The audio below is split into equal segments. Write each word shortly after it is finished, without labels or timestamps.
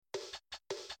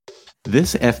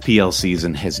This FPL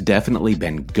season has definitely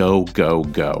been go, go,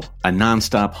 go. A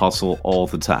nonstop hustle all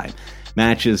the time.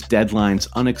 Matches, deadlines,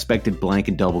 unexpected blank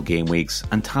and double game weeks,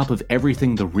 on top of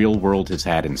everything the real world has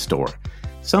had in store.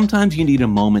 Sometimes you need a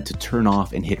moment to turn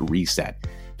off and hit reset.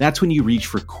 That's when you reach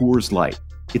for Coors Light.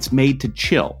 It's made to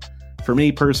chill. For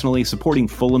me personally, supporting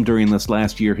Fulham during this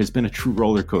last year has been a true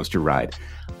roller coaster ride.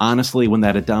 Honestly, when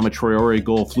that Adama Traore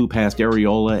goal flew past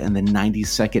Areola in the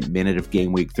 92nd minute of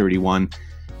game week 31,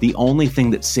 the only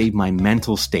thing that saved my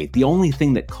mental state, the only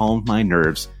thing that calmed my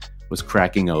nerves, was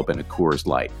cracking open a Coors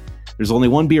Light. There's only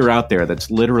one beer out there that's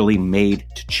literally made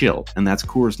to chill, and that's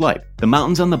Coors Light. The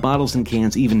mountains on the bottles and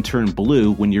cans even turn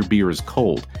blue when your beer is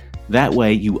cold. That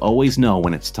way, you always know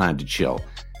when it's time to chill.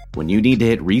 When you need to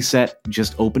hit reset,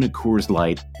 just open a Coors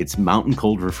Light. It's mountain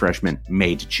cold refreshment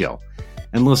made to chill.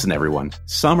 And listen, everyone,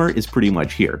 summer is pretty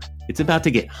much here. It's about to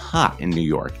get hot in New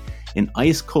York. An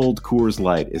ice-cold Coors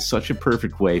Light is such a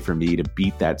perfect way for me to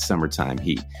beat that summertime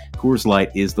heat. Coors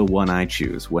Light is the one I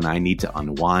choose when I need to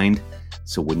unwind.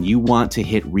 So when you want to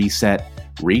hit reset,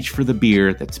 reach for the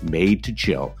beer that's made to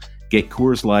chill. Get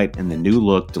Coors Light and the new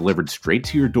look delivered straight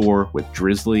to your door with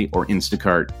Drizzly or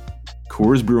Instacart.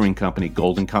 Coors Brewing Company,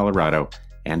 Golden, Colorado.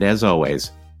 And as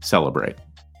always, celebrate.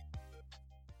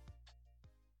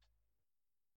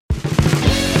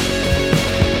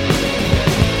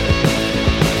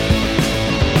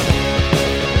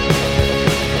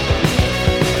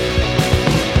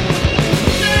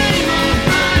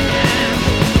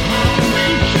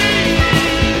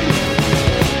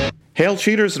 Hail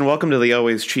cheaters, and welcome to the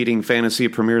Always Cheating Fantasy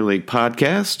Premier League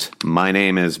podcast. My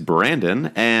name is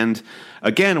Brandon, and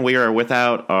again, we are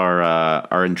without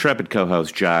our intrepid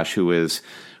co-host Josh, who is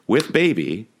with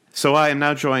baby. So I am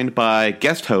now joined by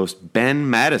guest host Ben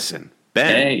Madison.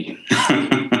 Ben. Hey.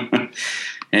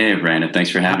 Hey, Brandon. Thanks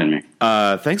for having me.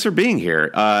 Thanks for being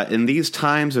here. In these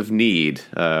times of need,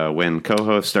 when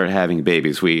co-hosts start having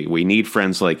babies, we need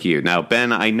friends like you. Now,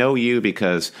 Ben, I know you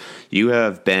because you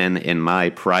have been in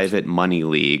my private money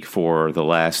league for the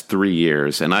last 3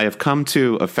 years, and I have come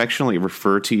to affectionately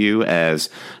refer to you as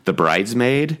the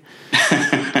bridesmaid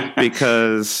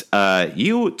because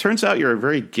turns out you're a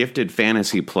very gifted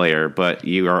fantasy player, but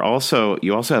you also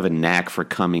have a knack for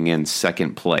coming in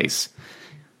second place.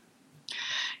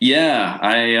 Yeah,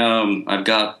 I've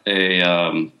got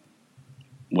a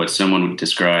what someone would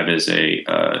describe as a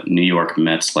New York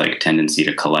Mets-like tendency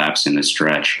to collapse in the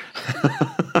stretch.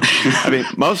 I mean,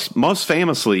 most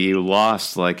famously, you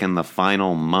lost like in the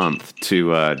final month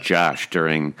to Josh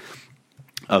during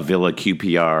a Villa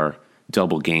QPR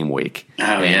double game week. Oh,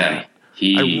 and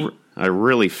yeah. I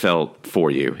really felt for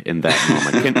you in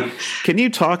that moment. Can you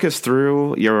talk us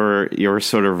through your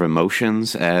sort of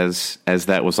emotions as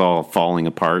that was all falling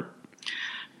apart?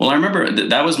 Well, I remember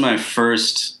that was my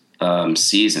first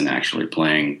season actually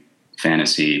playing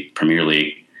Fantasy Premier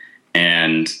League,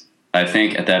 and I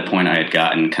think at that point I had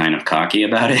gotten kind of cocky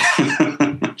about it.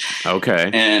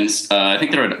 Okay. And I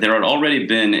think there had already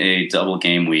been a double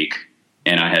game week.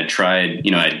 And I had tried,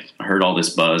 I'd heard all this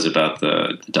buzz about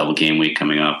the double game week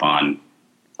coming up on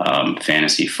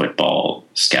Fantasy Football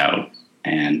Scout.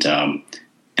 And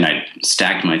I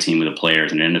stacked my team with the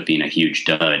players, and it ended up being a huge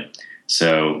dud.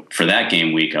 So for that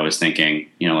game week, I was thinking,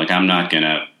 I'm not going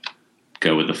to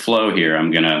go with the flow here. I'm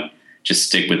going to just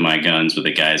stick with my guns with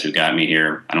the guys who got me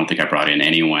here. I don't think I brought in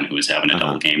anyone who was having a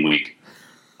double game week.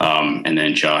 And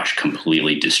then Josh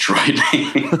completely destroyed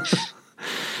me.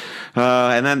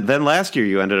 And then last year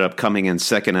you ended up coming in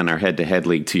second in our head-to-head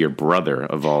league to your brother,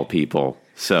 of all people.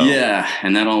 So yeah,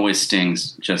 and that always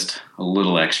stings just a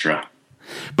little extra.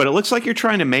 But it looks like you're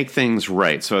trying to make things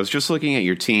right. So I was just looking at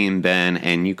your team, Ben,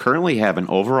 and you currently have an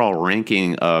overall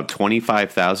ranking of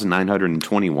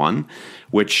 25,921,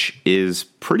 which is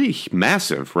pretty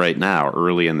massive right now,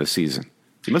 early in the season.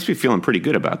 You must be feeling pretty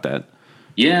good about that.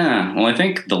 Yeah, well, I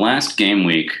think the last game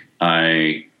week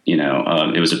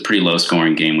it was a pretty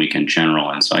low-scoring game week in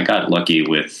general, and so I got lucky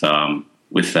with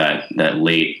that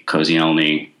late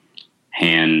Koscielny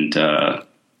hand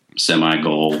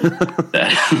semi-goal.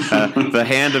 The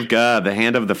hand of God, the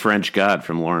hand of the French God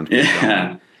from Laurent.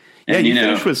 Yeah, and you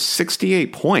finished with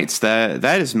 68 points. That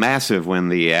is massive when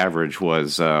the average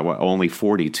was only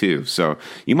 42. So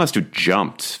you must have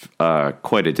jumped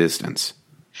quite a distance.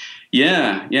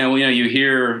 Yeah. Well, you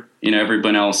hear,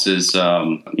 everyone else is,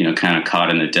 kind of caught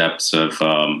in the depths of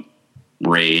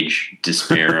rage,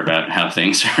 despair about how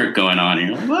things are going on. And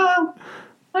you're like, well,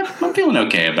 I'm feeling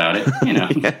okay about it,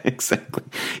 Yeah, exactly.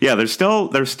 Yeah, there's still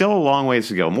a long ways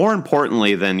to go. More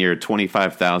importantly than your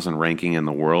 25,000 ranking in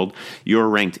the world, you're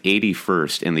ranked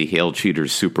 81st in the Hail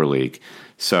Cheaters Super League.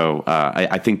 So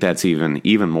I think that's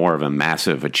even more of a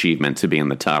massive achievement to be in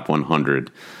the top 100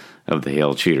 of the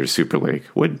Hail Cheaters Super League.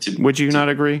 Would you not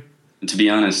agree? To be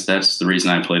honest, that's the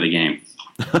reason I play the game.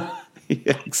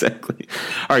 Yeah, exactly.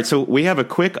 All right, so we have a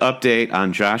quick update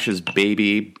on Josh's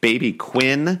baby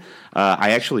Quinn.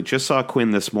 I actually just saw Quinn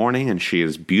this morning, and she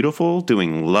is beautiful,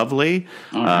 doing lovely.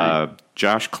 Right.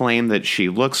 Josh claimed that she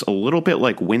looks a little bit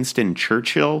like Winston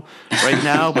Churchill right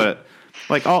now, but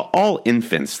like all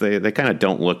infants, they kind of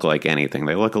don't look like anything.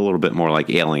 They look a little bit more like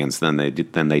aliens than they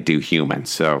do humans.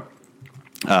 So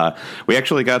we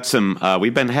actually got some.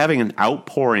 We've been having an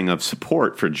outpouring of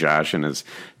support for Josh in his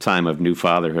time of new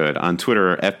fatherhood. On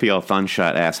Twitter, FPL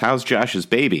Thunshot asks, "How's Josh's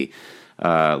baby?"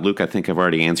 Luke, I think I've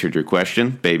already answered your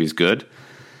question. Baby's good.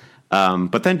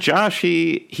 But then Josh,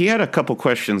 he had a couple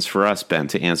questions for us, Ben,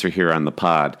 to answer here on the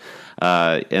pod.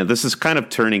 And this is kind of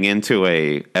turning into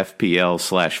a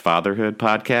FPL/fatherhood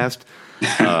podcast.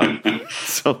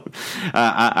 So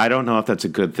I don't know if that's a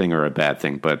good thing or a bad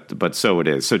thing, but so it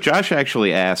is. So Josh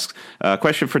actually asks a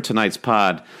question for tonight's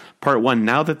pod. Part 1,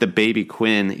 now that the baby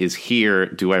Quinn is here,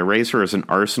 do I raise her as an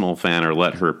Arsenal fan or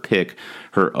let her pick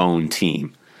her own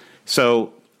team?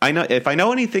 So if I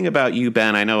know anything about you,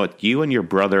 Ben, I know you and your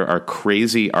brother are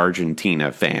crazy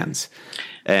Argentina fans.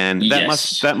 And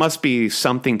that must be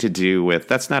something to do with,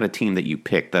 that's not a team that you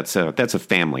pick, that's a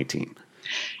family team.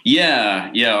 Yeah.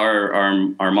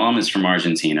 Our mom is from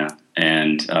Argentina,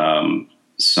 and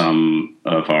some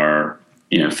of our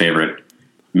favorite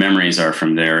memories are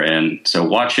from there. And so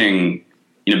watching,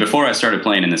 before I started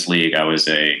playing in this league,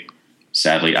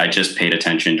 sadly I just paid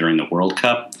attention during the World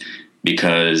Cup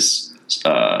because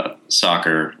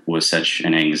soccer was such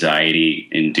an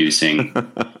anxiety-inducing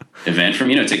event for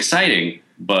me. It's exciting,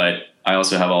 but I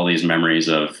also have all these memories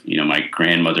of, my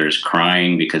grandmother's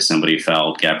crying because somebody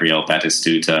fouled Gabriel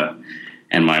Batistuta,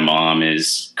 and my mom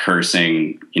is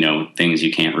cursing, things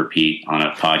you can't repeat on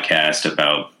a podcast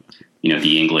about,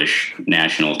 the English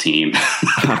national team.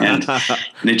 And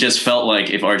it just felt like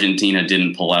if Argentina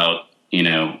didn't pull out,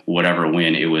 whatever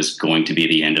win, it was going to be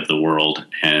the end of the world.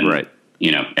 And, right.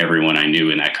 Everyone I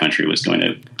knew in that country was going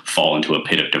to fall into a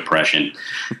pit of depression.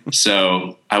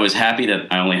 So I was happy that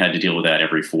I only had to deal with that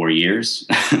every 4 years.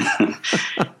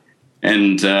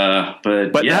 And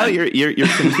but yeah. Now you're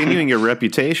continuing your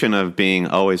reputation of being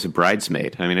always a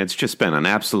bridesmaid. I mean, it's just been an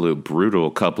absolute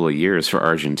brutal couple of years for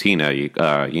Argentina.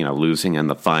 Losing in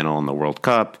the final in the World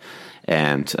Cup,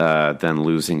 and then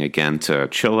losing again to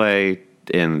Chile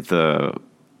in the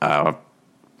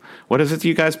what is it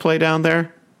you guys play down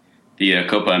there? The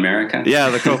Copa America? Yeah,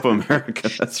 the Copa America.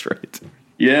 That's right.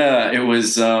 Yeah, it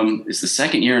was. It's the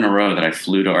second year in a row that I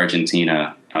flew to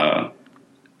Argentina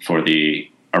for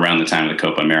around the time of the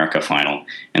Copa America final,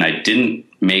 and I didn't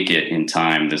make it in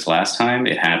time this last time.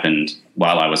 It happened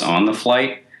while I was on the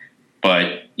flight,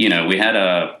 but we had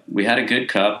a good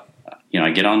cup.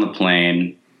 I get on the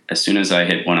plane. As soon as I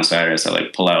hit Buenos Aires, I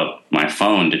pull out my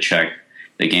phone to check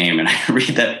the game, and I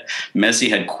read that Messi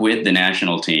had quit the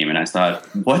national team, and I thought,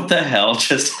 what the hell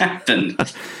just happened?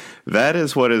 That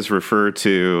is what is referred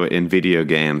to in video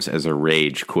games as a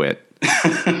rage quit.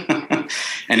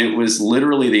 And it was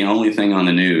literally the only thing on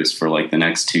the news for the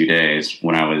next 2 days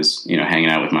when I was, hanging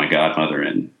out with my godmother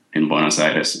in Buenos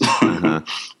Aires. Uh-huh.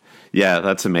 Yeah,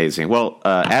 that's amazing. Well,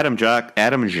 Adam Jacques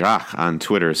on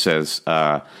Twitter says,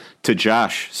 to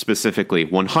Josh specifically,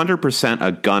 100%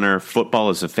 a gunner.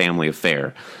 Football is a family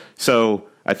affair. So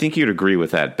I think you'd agree with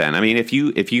that, Ben. I mean, if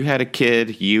you had a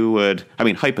kid, you would. I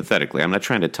mean, hypothetically, I'm not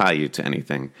trying to tie you to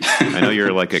anything. I know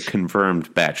you're like a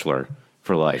confirmed bachelor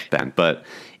for life, Ben. But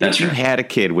if you had a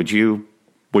kid, would you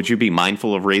be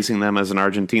mindful of raising them as an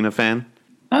Argentina fan?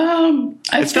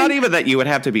 It's not even that you would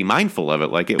have to be mindful of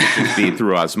it. Like, it would just be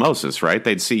through osmosis, right?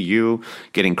 They'd see you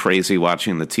getting crazy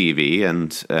watching the TV,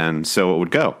 and so it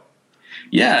would go.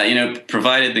 Yeah,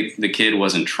 provided the kid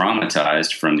wasn't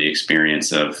traumatized from the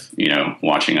experience of,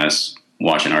 watching us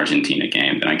watch an Argentina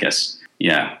game, then I guess,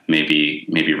 yeah, maybe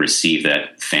receive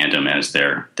that fandom as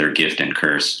their gift and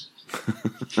curse.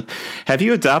 Have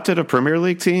you adopted a Premier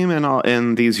League team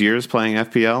in these years playing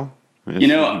FPL?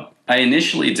 I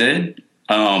initially did.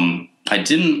 I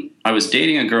didn't. I was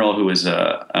dating a girl who was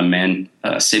a Man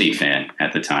City fan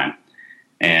at the time,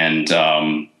 and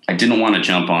I didn't want to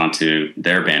jump onto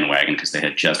their bandwagon because they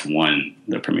had just won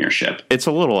the Premiership. It's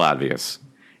a little obvious.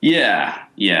 Yeah.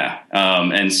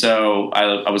 And so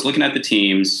I was looking at the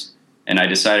teams, and I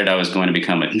decided I was going to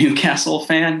become a Newcastle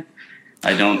fan.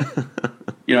 I don't,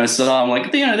 so I'm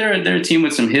like, they're a team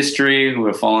with some history who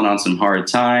have fallen on some hard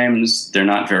times. They're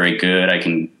not very good. I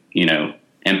can,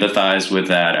 empathize with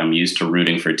that. I'm used to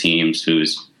rooting for teams who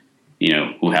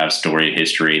have storied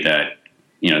history that,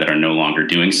 that are no longer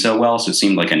doing so well. So it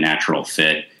seemed like a natural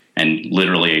fit. And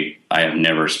literally, I have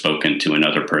never spoken to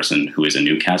another person who is a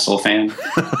Newcastle fan.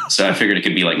 So I figured it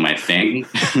could be like my thing.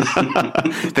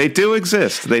 They do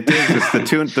exist. They do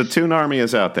exist. The Toon Army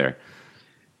is out there.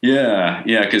 Yeah.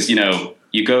 Because,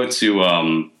 you go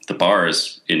to the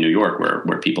bars in New York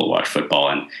where people watch football,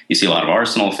 and you see a lot of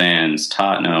Arsenal fans,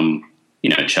 Tottenham,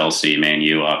 Chelsea, Man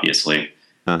U, obviously.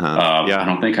 I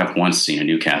don't think I've once seen a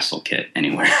Newcastle kit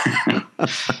anywhere.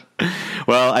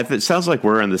 Well, it sounds like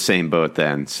we're in the same boat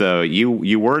then. So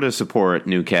you were to support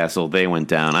Newcastle, they went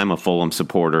down. I'm a Fulham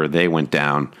supporter, they went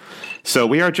down. So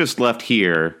we are just left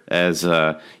here as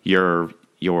your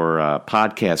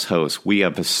podcast host. We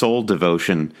have a sole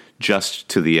devotion just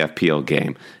to the FPL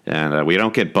game, and we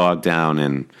don't get bogged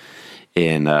down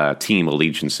in team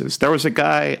allegiances. There was a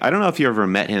guy, I don't know if you ever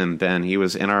met him, Ben. He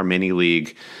was in our mini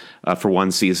league for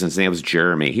one season. His name was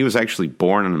Jeremy. He was actually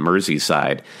born in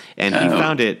Merseyside, and he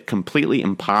found it completely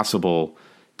impossible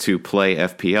to play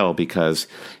FPL because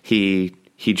he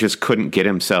just couldn't get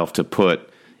himself to put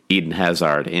Eden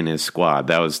Hazard in his squad.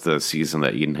 That was the season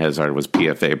that Eden Hazard was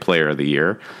PFA Player of the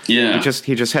Year. Yeah,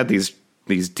 he just had these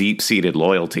deep-seated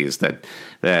loyalties that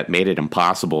made it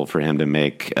impossible for him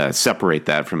to separate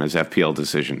that from his FPL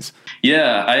decisions.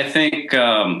 Yeah, I think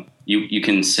you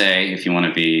can say, if you want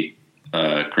to be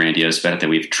grandiose about it, that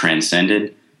we've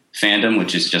transcended fandom,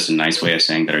 which is just a nice way of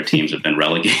saying that our teams have been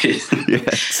relegated. Yeah,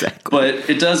 exactly. But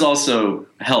it does also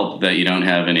help that you don't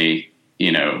have any,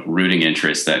 rooting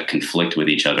interests that conflict with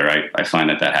each other. I find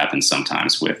that happens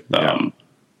sometimes with,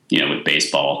 with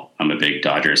baseball. I'm a big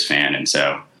Dodgers fan, and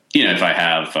so, if I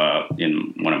have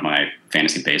in one of my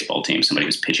fantasy baseball teams somebody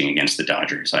who's pitching against the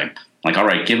Dodgers, I'm like, all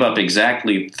right, give up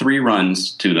exactly 3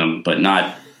 runs to them, but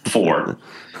not 4.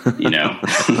 Yeah,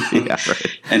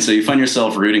 right. And so you find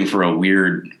yourself rooting for a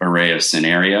weird array of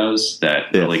scenarios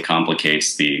that really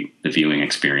complicates the viewing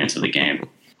experience of the game.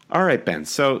 All right, Ben.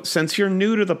 So since you're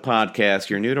new to the podcast,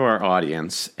 you're new to our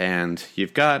audience, and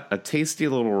you've got a tasty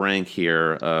little rank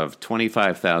here of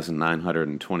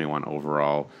 25,921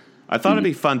 overall, I thought it'd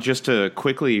be fun just to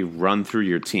quickly run through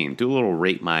your team, do a little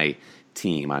rate my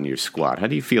team on your squad. How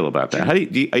do you feel about that?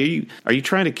 Are you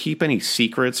trying to keep any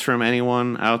secrets from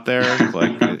anyone out there?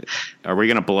 Like, are we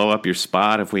going to blow up your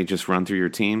spot if we just run through your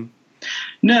team?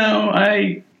 No,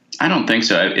 I don't think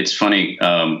so. It's funny.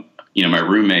 My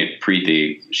roommate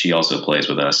Preeti, she also plays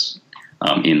with us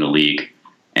in the league,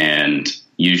 and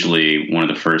usually one of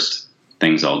the first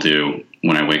things I'll do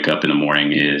when I wake up in the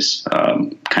morning is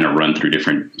kind of run through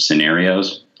different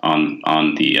scenarios on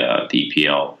the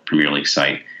EPL Premier League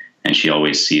site. And she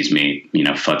always sees me,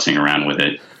 futzing around with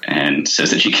it and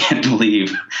says that she can't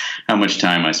believe how much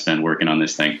time I spend working on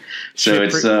this thing. So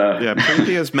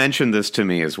Preeti has mentioned this to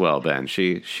me as well, Ben.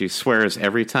 She swears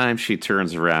every time she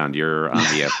turns around, you're on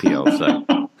the FPL site.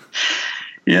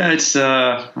 Yeah, it's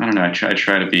I don't know. I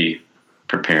try to be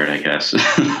prepared, I guess.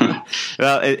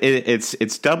 Well,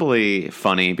 it's doubly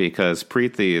funny because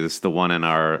Preeti is the one in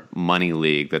our money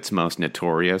league that's most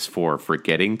notorious for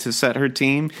forgetting to set her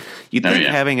team. You'd think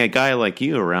having a guy like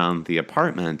you around the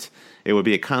apartment, it would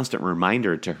be a constant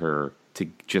reminder to her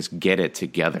to just get it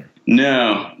together.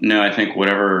 No, I think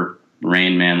whatever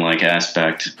Rain Man-like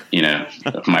aspect,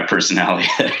 of my personality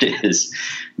that is,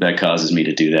 that causes me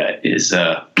to do that is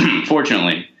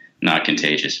fortunately not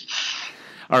contagious.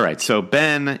 All right, so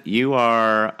Ben, you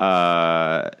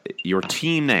are your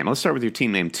team name. Let's start with your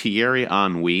team name, Thierry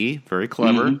Henry. Very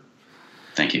clever. Mm-hmm.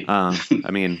 Thank you.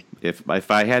 I mean, if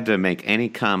I had to make any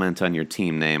comment on your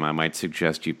team name, I might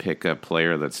suggest you pick a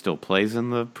player that still plays in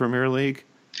the Premier League.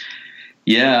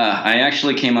 Yeah, I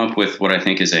actually came up with what I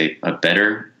think is a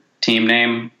better team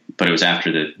name, but it was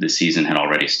after the season had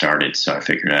already started, so I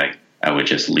figured I would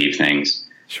just leave things.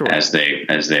 Sure. As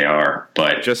they are,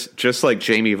 but just like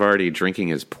Jamie Vardy drinking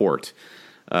his port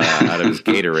out of his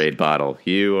Gatorade bottle,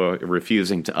 you are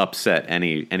refusing to upset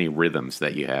any rhythms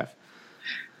that you have.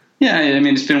 Yeah, I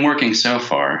mean it's been working so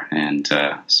far, and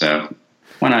so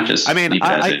why not just? I mean, leave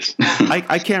it as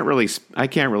I can't really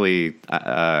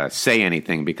say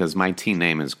anything because my team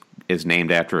name is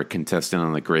named after a contestant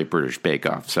on the Great British Bake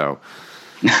Off, so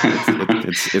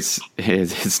it's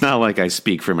not like I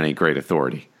speak from any great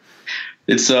authority.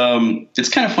 It's kind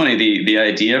of funny, the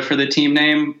idea for the team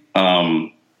name.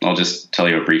 I'll just tell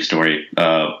you a brief story.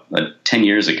 10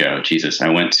 years ago, I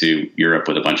went to Europe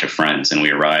with a bunch of friends, and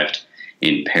we arrived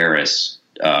in Paris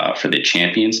for the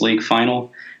Champions League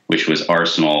final, which was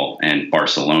Arsenal and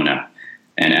Barcelona.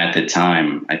 And at the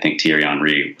time, I think Thierry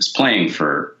Henry was playing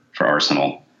for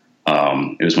Arsenal.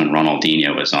 It was when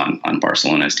Ronaldinho was on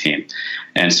Barcelona's team.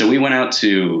 And so we went out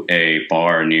to a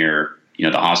bar near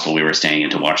the hostel we were staying in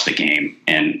to watch the game.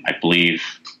 And I believe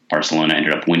Barcelona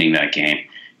ended up winning that game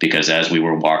because as we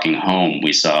were walking home,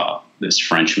 we saw this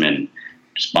Frenchman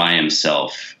just by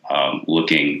himself,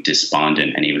 looking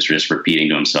despondent, and he was just repeating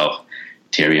to himself,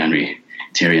 Thierry Henry,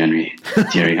 Thierry Henry,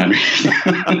 Thierry Henry.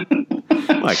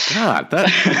 My God,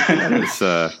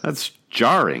 that's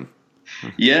jarring.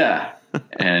 Yeah.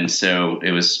 And so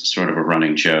it was sort of a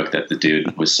running joke that the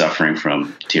dude was suffering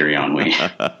from Thierry Henry.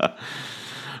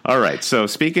 All right. So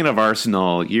speaking of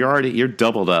Arsenal, you're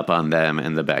doubled up on them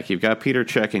in the back. You've got Peter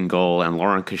Cech in goal and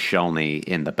Laurent Koscielny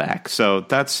in the back. So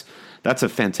that's a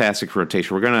fantastic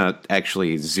rotation. We're going to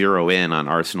actually zero in on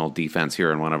Arsenal defense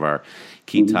here in one of our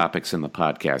key topics in the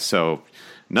podcast. So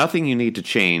nothing you need to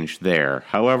change there.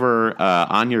 However,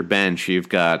 on your bench, you've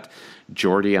got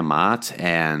Jordi Amat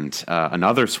and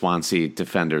another Swansea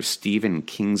defender, Stephen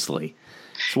Kingsley.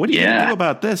 So what do you do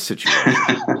about this situation?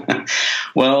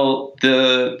 Well,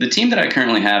 the team that I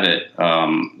currently have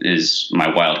is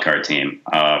my wild card team.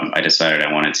 I decided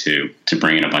I wanted to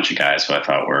bring in a bunch of guys who I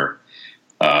thought were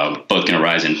both going to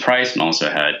rise in price and also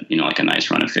had, like a nice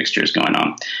run of fixtures going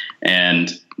on. And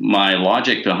my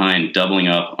logic behind doubling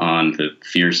up on the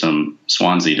fearsome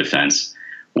Swansea defense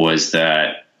was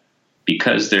that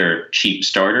because they're cheap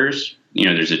starters,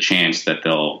 there's a chance that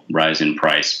they'll rise in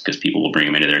price because people will bring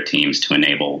them into their teams to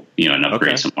enable, an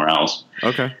upgrade somewhere else.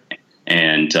 Okay.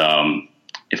 And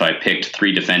if I picked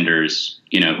 3 defenders,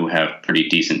 who have pretty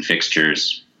decent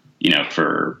fixtures,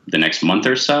 for the next month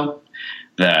or so,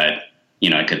 that,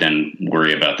 I could then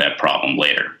worry about that problem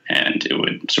later, and it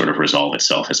would sort of resolve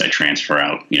itself as I transfer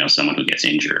out, someone who gets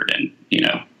injured and,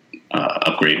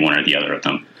 upgrade one or the other of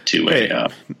them to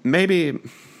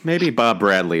Maybe Bob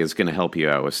Bradley is going to help you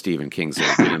out with Stephen Kingsley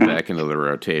getting back into the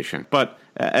rotation. But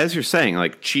as you're saying,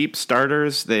 like cheap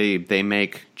starters, they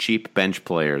make cheap bench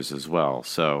players as well.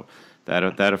 So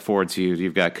that affords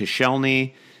you've got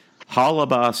Koscielny,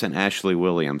 Holebas, and Ashley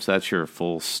Williams. That's your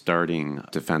full starting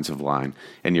defensive line.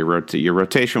 And your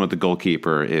rotation with the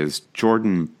goalkeeper is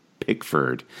Jordan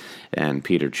Pickford and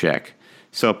Peter Cech.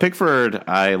 So Pickford,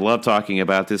 I love talking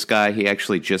about this guy. He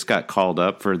actually just got called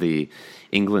up for the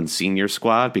England senior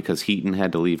squad because Heaton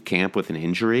had to leave camp with an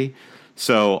injury.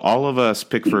 So all of us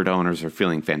Pickford owners are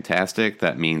feeling fantastic.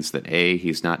 That means that A,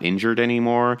 he's not injured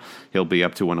anymore. He'll be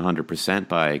up to 100%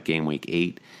 by game week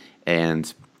 8.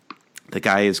 And the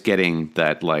guy is getting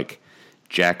that like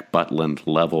Jack Butland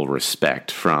level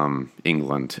respect from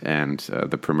England and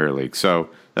the Premier League. So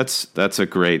that's a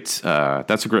great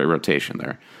rotation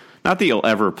there. Not that you'll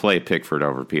ever play Pickford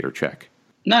over Peter Cech.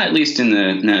 Not at least in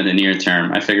the near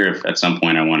term. I figure if at some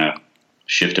point I want to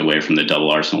shift away from the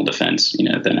double Arsenal defense,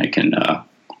 then I can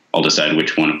I'll decide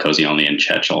which one of Koscielny and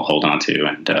Cech I'll hold on to.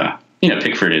 And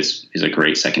Pickford is a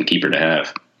great second keeper to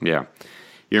have. Yeah.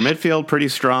 Your midfield pretty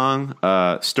strong.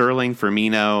 Sterling,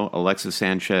 Firmino, Alexis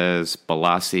Sanchez,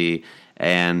 Balassi,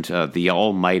 and the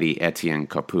almighty Etienne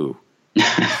Capoue.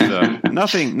 So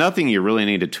nothing you really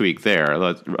need to tweak there.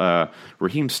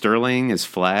 Raheem Sterling is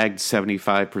flagged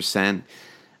 75%.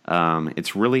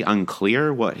 It's really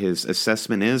unclear what his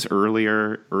assessment is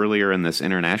earlier in this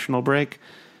international break,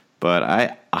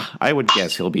 but I would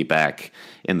guess he'll be back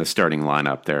in the starting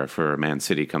lineup there for Man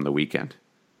City come the weekend.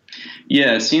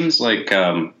 Yeah, it seems like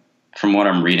from what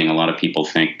I'm reading, a lot of people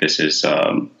think this is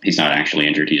he's not actually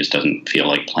injured. He just doesn't feel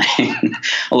like playing.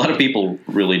 A lot of people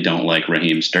really don't like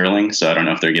Raheem Sterling, so I don't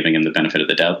know if they're giving him the benefit of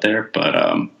the doubt there. But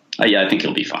I think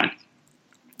he'll be fine.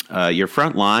 Your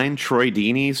front line, Troy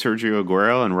Deeney, Sergio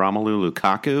Aguero, and Romelu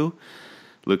Lukaku.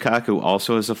 Lukaku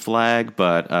also has a flag,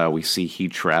 but we see he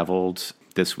traveled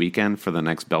this weekend for the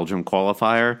next Belgium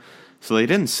qualifier. So they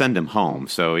didn't send him home,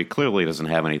 so he clearly doesn't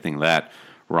have anything that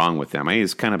wrong with him.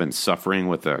 He's kind of been suffering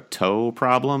with a toe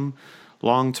problem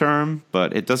long term,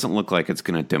 but it doesn't look like it's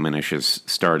going to diminish his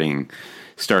starting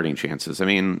chances. I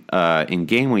mean, in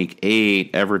game week 8,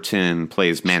 Everton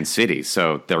plays Man City,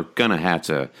 so they're going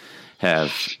to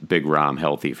have Big Rom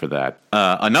healthy for that.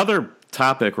 Another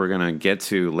topic we're going to get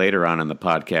to later on in the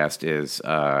podcast is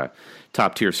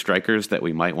top-tier strikers that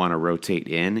we might want to rotate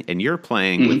in, and you're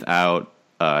playing without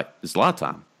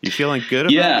Zlatan. You feeling good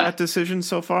about that decision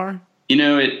so far?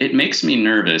 It makes me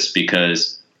nervous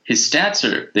because his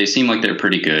stats they seem like they're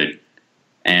pretty good.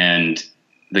 And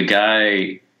the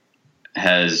guy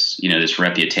has, this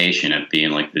reputation of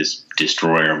being like this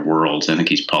destroyer of worlds. I think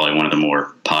he's probably one of the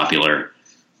more popular,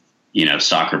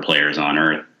 soccer players on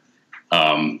earth.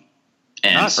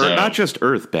 Not just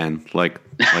Earth, Ben, like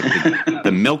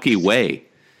the Milky Way.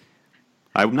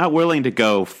 I'm not willing to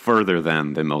go further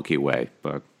than the Milky Way,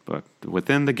 but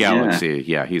within the galaxy,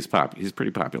 he's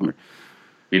pretty popular.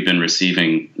 We've been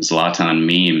receiving Zlatan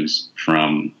memes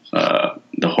from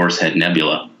the Horsehead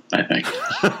Nebula, I think.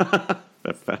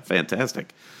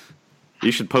 Fantastic.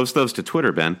 You should post those to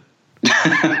Twitter, Ben.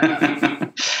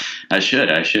 I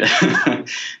should.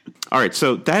 All right,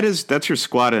 so that's your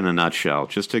squad in a nutshell,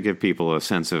 just to give people a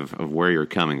sense of where you're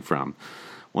coming from.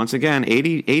 Once again,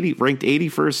 80 ranked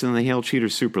 81st in the Hail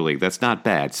Cheaters Super League. That's not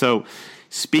bad. So,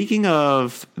 speaking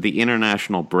of the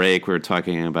international break, we were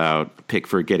talking about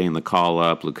Pickford getting the call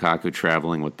up, Lukaku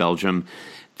traveling with Belgium.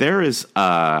 There is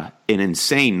an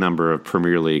insane number of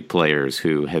Premier League players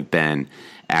who have been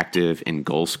active in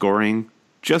goal scoring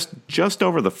just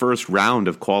over the first round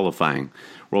of qualifying,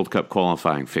 World Cup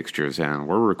qualifying fixtures. And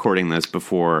we're recording this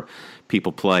before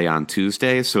people play on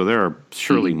Tuesday, so there are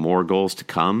surely more goals to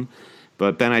come.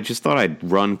 But Ben, I just thought I'd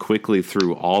run quickly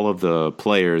through all of the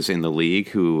players in the league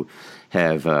who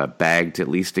have bagged at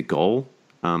least a goal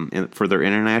for their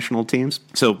international teams.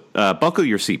 So buckle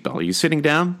your seatbelt. Are you sitting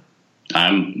down?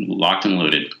 I'm locked and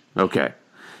loaded. Okay.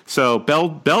 So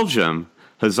Belgium,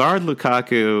 Hazard,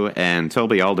 Lukaku, and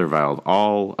Toby Alderweireld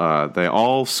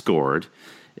all scored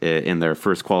in their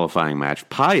first qualifying match.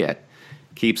 Payet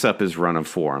keeps up his run of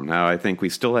form. Now, I think we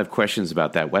still have questions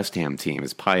about that West Ham team.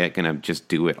 Is Payet going to just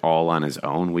do it all on his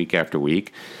own week after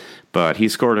week? But he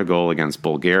scored a goal against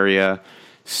Bulgaria.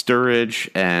 Sturridge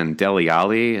and Dele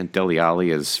Alli. And Dele Alli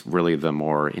is really the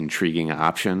more intriguing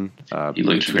option. He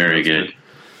looked very good.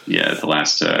 Yeah, the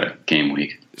last game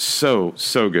week. So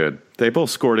good. They both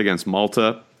scored against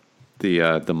Malta,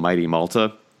 the mighty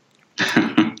Malta.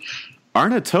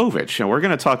 Arnautovic, and we're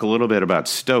going to talk a little bit about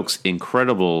Stoke's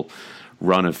incredible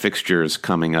run of fixtures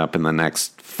coming up in the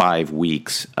next 5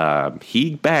 weeks.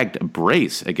 He bagged a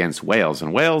brace against Wales,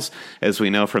 and Wales, as we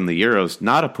know from the Euros,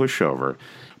 not a pushover.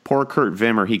 Poor Kurt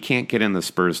Wimmer, he can't get in the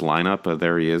Spurs lineup, but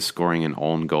there he is scoring an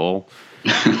own goal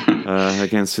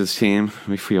against his team.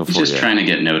 We feel for you. He's just trying to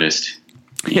get noticed.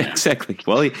 Yeah, exactly.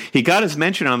 Well, he got his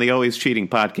mention on the Always Cheating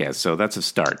podcast, so that's a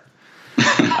start.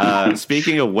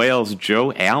 Speaking of Wales,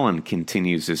 Joe Allen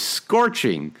continues his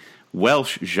scorching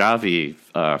Welsh Xavi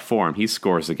form. He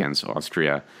scores against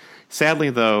Austria.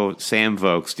 Sadly, though, Sam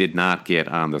Vokes did not get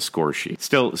on the score sheet.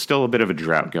 Still a bit of a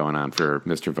drought going on for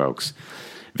Mr. Vokes.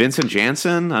 Vincent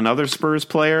Janssen, another Spurs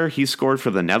player, he scored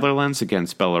for the Netherlands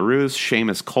against Belarus.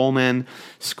 Seamus Coleman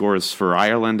scores for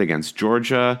Ireland against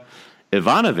Georgia.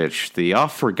 Ivanovic, the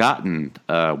oft-forgotten,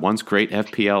 once great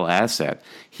FPL asset,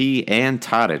 he and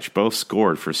Tadic both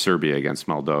scored for Serbia against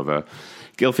Moldova.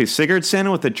 Gylfi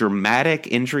Sigurdsson with a dramatic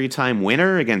injury time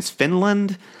winner against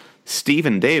Finland.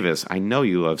 Stephen Davis, I know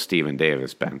you love Stephen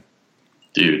Davis, Ben.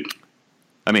 Dude.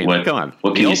 I mean, come on.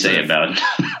 What can you say about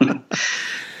it?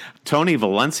 Tony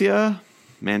Valencia,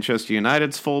 Manchester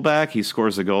United's fullback, he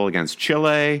scores a goal against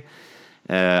Chile.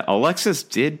 Alexis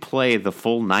did play the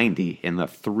full 90 in the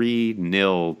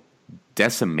 3-0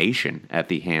 decimation at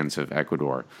the hands of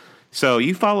Ecuador. So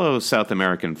you follow South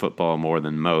American football more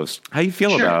than most. How you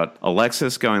feel about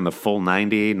Alexis going the full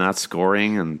 90, not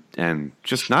scoring, and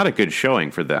just not a good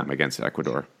showing for them against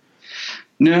Ecuador?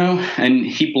 No, and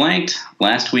he blanked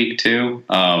last week too.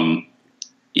 I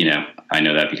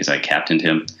know that because I captained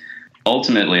him.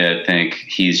 Ultimately, I think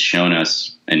he's shown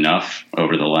us enough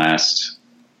over the last,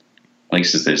 like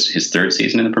this is his third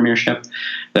season in the Premiership,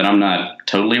 that I'm not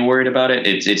totally worried about it.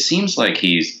 It seems like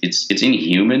it's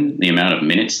inhuman the amount of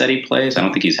minutes that he plays. I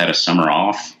don't think he's had a summer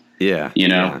off. Yeah,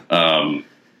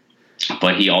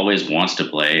 but he always wants to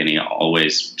play and he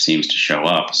always seems to show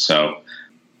up. So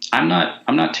I'm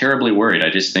not terribly worried. I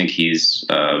just think he's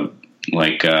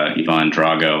like Ivan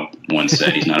Drago once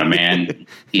said, he's not a man,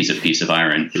 he's a piece of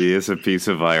iron. He is a piece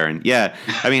of iron. Yeah,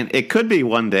 I mean, it could be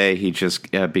one day he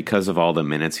just, because of all the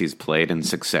minutes he's played in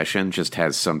succession, just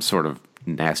has some sort of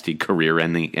nasty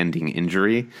career-ending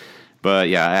injury. But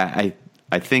yeah,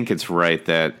 I think it's right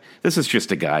that this is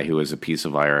just a guy who is a piece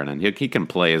of iron, and he can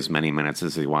play as many minutes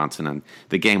as he wants, and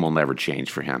the game will never change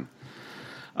for him.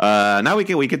 Now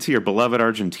we get to your beloved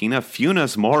Argentina.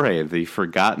 Funes Mori, the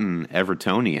forgotten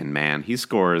Evertonian man, he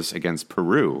scores against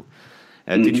Peru.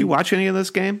 Did you watch any of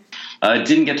this game?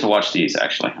 Didn't get to watch these,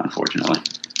 actually, unfortunately.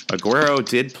 Aguero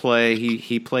did play.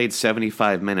 He played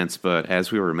 75 minutes, but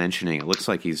as we were mentioning, it looks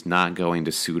like he's not going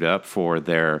to suit up for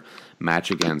their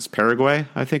match against Paraguay,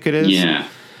 I think it is. Yeah.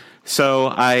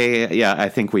 So I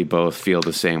think we both feel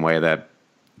the same way,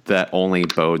 that only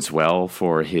bodes well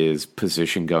for his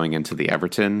position going into the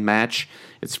Everton match.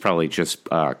 It's probably just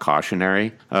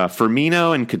cautionary.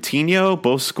 Firmino and Coutinho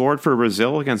both scored for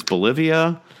Brazil against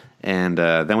Bolivia. And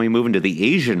then we move into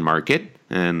the Asian market,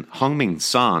 and Heung-min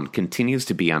Son continues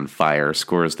to be on fire,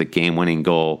 scores the game-winning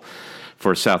goal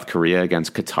for South Korea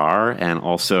against Qatar, and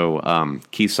also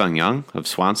Ki Sung-young of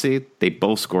Swansea. They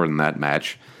both scored in that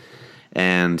match.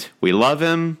 And we love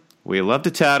him. We love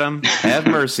to tout him. Have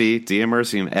mercy, Dia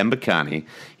Mercy Mbakani.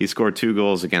 He scored 2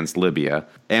 goals against Libya.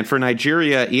 And for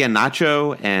Nigeria,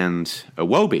 Iheanacho and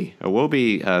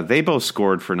Iwobi, they both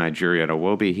scored for Nigeria. And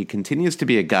Iwobi, he continues to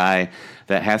be a guy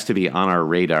that has to be on our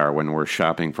radar when we're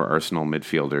shopping for Arsenal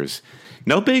midfielders.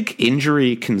 No big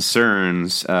injury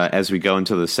concerns as we go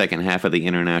into the second half of the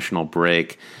international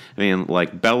break. I mean,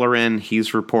 like Bellerin,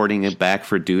 he's reporting it back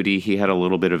for duty. He had a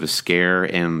little bit of a scare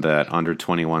in that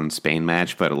under-21 Spain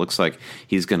match, but it looks like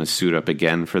he's going to suit up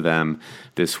again for them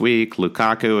this week.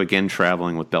 Lukaku, again,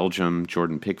 traveling with Belgium.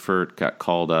 Jordan Pickford got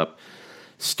called up.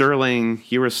 Sterling,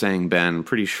 you were saying, Ben,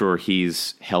 pretty sure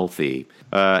he's healthy.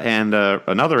 And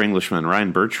another Englishman,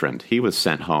 Ryan Bertrand, he was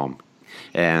sent home.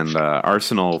 And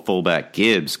Arsenal fullback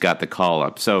Gibbs got the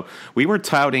call-up. So we were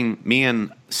touting, me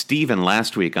and Steven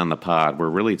last week on the pod, we're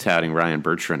really touting Ryan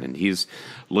Bertrand, and he's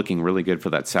looking really good for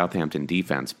that Southampton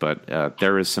defense. But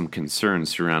there is some concern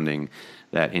surrounding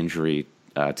that injury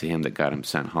to him that got him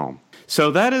sent home.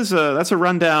 So that's a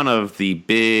rundown of the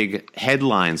big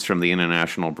headlines from the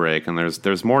international break, and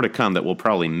there's more to come that we'll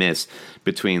probably miss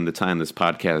between the time this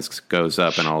podcast goes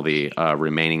up and all the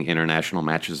remaining international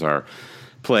matches are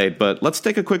played. But let's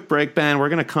take a quick break, Ben. We're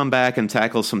going to come back and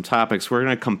tackle some topics. We're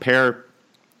going to compare,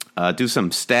 do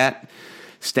some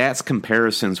stats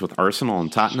comparisons with Arsenal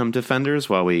and Tottenham defenders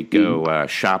while we go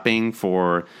shopping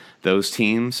for those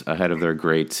teams ahead of their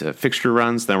great fixture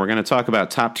runs. Then we're going to talk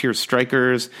about top-tier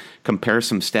strikers, compare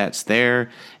some stats there.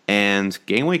 And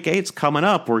Game Week 8's coming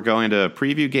up. We're going to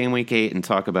preview Game Week 8 and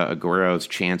talk about Aguero's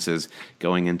chances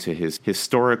going into his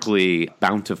historically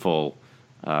bountiful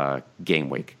game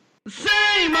week.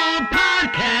 Same old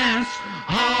podcast,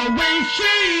 always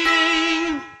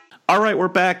cheating. All right, we're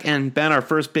back, and Ben, our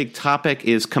first big topic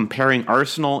is comparing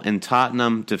Arsenal and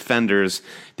Tottenham defenders.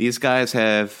 These guys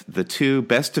have the 2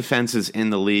 best defenses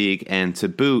in the league, and to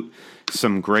boot,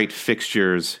 some great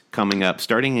fixtures coming up.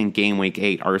 Starting in Game Week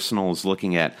 8, Arsenal is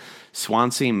looking at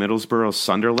Swansea, Middlesbrough,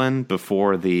 Sunderland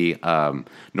before the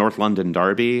North London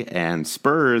derby, and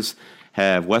Spurs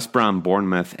have West Brom,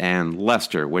 Bournemouth, and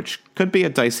Leicester, which could be a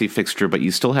dicey fixture, but you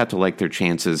still have to like their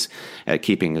chances at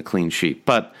keeping a clean sheet.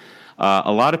 But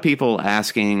a lot of people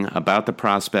asking about the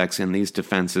prospects in these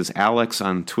defenses. Alex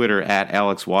on Twitter, at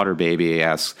AlexWaterBaby,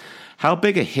 asks, how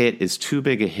big a hit is too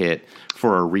big a hit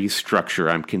for a restructure?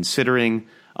 I'm considering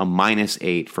a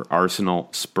 -8 for Arsenal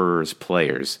Spurs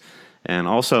players. And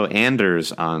also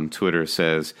Anders on Twitter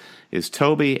says, is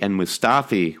Toby and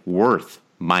Mustafi worth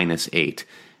 -8?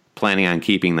 Planning on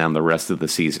keeping them the rest of the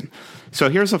season. So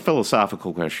here's a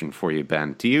philosophical question for you, Ben.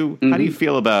 How do you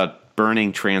feel about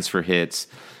burning transfer hits,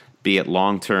 be it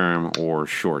long-term or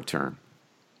short-term?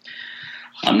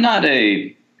 I'm not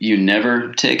a you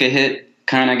never take a hit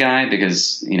kind of guy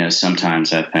because,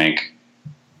 sometimes I think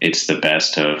it's the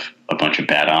best of a bunch of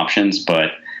bad options,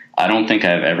 but I don't think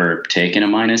I've ever taken a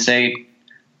 -8.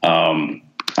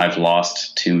 I've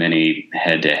lost too many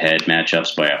head-to-head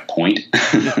matchups by a point.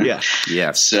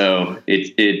 Yeah. So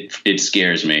it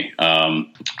scares me.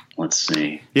 Let's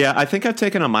see. Yeah, I think I've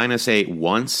taken a -8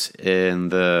 once in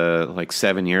the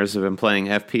 7 years I've been playing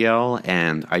FPL,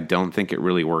 and I don't think it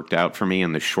really worked out for me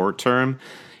in the short term.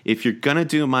 If you're gonna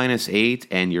do a -8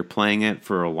 and you're playing it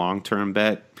for a long-term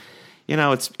bet,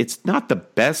 it's not the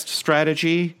best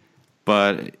strategy,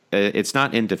 but it's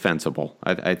not indefensible.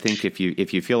 I think if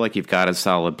you feel like you've got a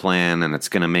solid plan and it's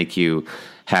going to make you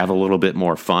have a little bit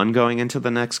more fun going into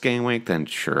the next game week, then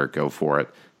sure, go for it.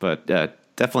 But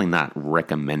definitely not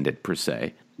recommended per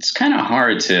se. It's kind of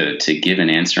hard to give an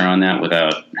answer on that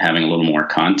without having a little more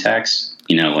context.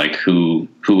 Like who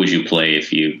would you play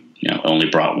if you only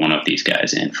brought one of these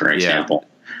guys in, for example?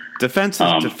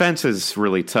 Yeah. Defense is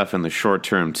really tough in the short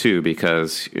term too,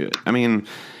 because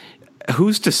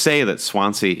who's to say that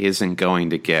Swansea isn't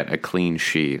going to get a clean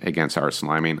sheet against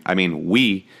Arsenal?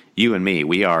 You and me,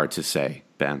 we are to say,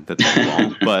 Ben, that they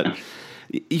won't. But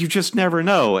you just never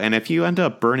know. And if you end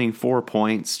up burning 4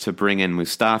 points to bring in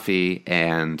Mustafi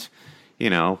and,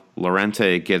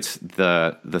 Llorente gets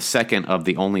the second of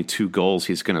the only 2 goals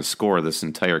he's going to score this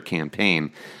entire campaign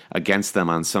against them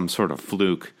on some sort of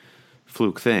fluke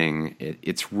thing,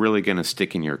 it's really going to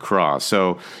stick in your craw.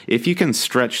 So if you can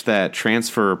stretch that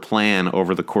transfer plan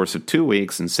over the course of 2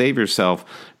 weeks and save yourself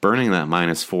burning that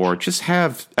 -4, just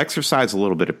exercise a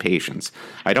little bit of patience.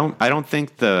 I don't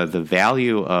think the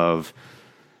value of,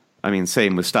 say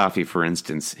Mustafi, for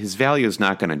instance, his value is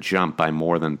not going to jump by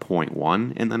more than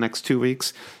 0.1 in the next 2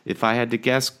 weeks. If I had to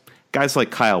guess, guys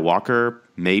like Kyle Walker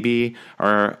maybe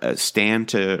are stand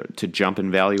to jump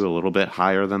in value a little bit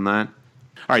higher than that.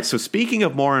 All right, so speaking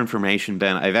of more information,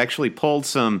 Ben, I've actually pulled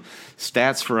some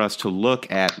stats for us to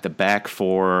look at the back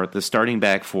four, the starting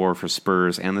back four for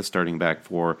Spurs and the starting back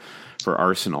four for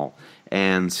Arsenal.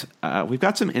 And we've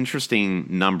got some interesting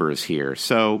numbers here.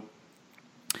 So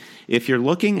if you're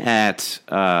looking at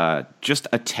just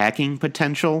attacking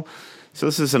potential, so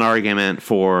this is an argument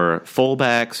for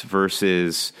fullbacks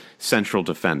versus central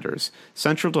defenders.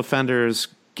 Central defenders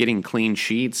getting clean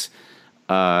sheets,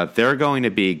 they're going to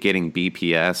be getting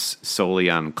BPS solely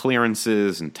on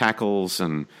clearances and tackles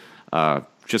and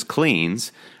just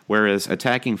cleans, whereas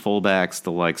attacking fullbacks,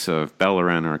 the likes of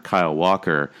Bellerin or Kyle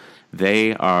Walker,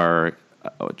 they are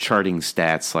charting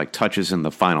stats like touches in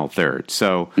the final third.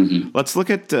 So let's look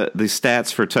at the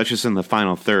stats for touches in the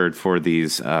final third for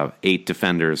these 8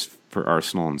 defenders for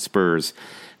Arsenal and Spurs.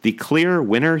 The clear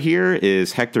winner here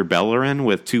is Hector Bellerin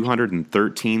with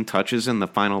 213 touches in the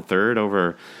final third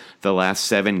over the last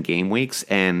 7 game weeks,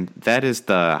 and that is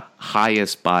the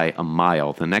highest by a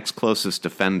mile. The next closest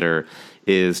defender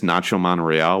is Nacho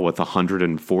Monreal with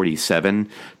 147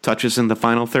 touches in the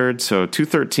final third, so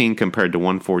 213 compared to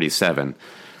 147.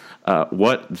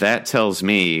 What that tells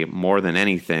me more than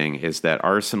anything is that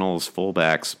Arsenal's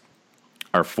fullbacks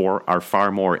are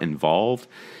far more involved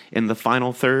in the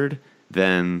final third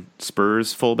than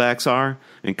Spurs fullbacks are.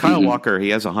 And Kyle Walker, he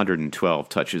has 112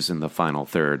 touches in the final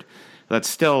third. That's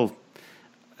still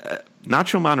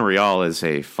Nacho Monreal is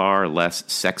a far less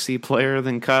sexy player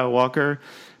than Kyle Walker,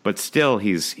 but still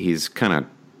he's kind of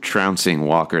trouncing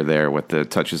Walker there with the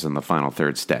touches in the final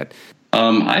third stat.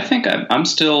 I think I'm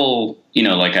still,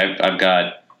 like I've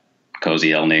got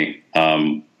Koscielny.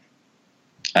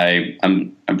 I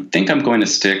think I'm going to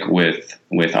stick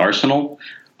with Arsenal.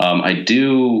 I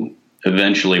do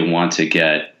eventually want to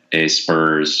get a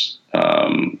Spurs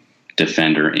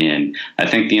defender in. I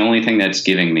think the only thing that's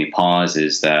giving me pause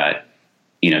is that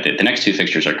the next 2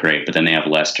 fixtures are great, but then they have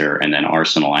Leicester and then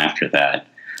Arsenal after that.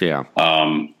 Yeah.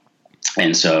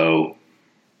 And so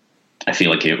I feel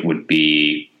like it would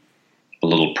be a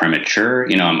little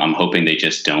premature. I'm hoping they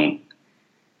just don't.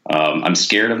 I'm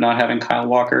scared of not having Kyle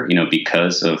Walker,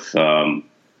 because of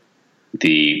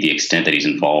the extent that he's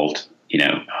involved.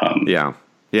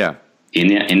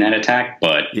 In that attack,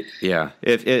 but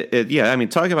I mean,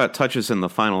 talking about touches in the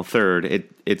final third,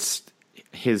 it's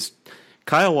his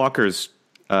Kyle Walker's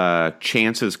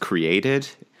chances created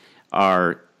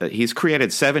are. He's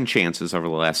created 7 chances over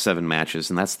the last 7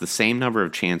 matches, and that's the same number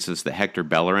of chances that Hector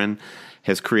Bellerin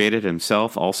has created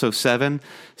himself, also 7.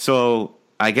 So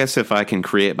I guess if I can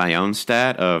create my own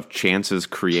stat of chances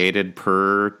created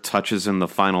per touches in the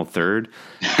final third,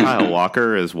 Kyle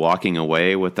Walker is walking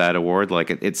away with that award. Like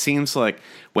it seems like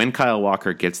when Kyle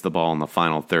Walker gets the ball in the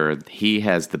final third, he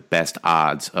has the best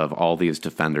odds of all these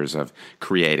defenders of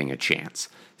creating a chance.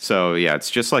 So, yeah,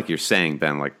 it's just like you're saying,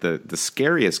 Ben, like the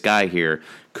scariest guy here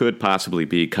could possibly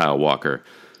be Kyle Walker.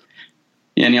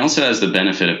 Yeah, and he also has the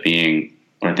benefit of being,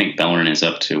 I think Bellerin is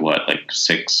up to, like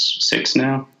 6'6"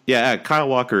 now? Yeah, Kyle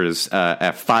Walker is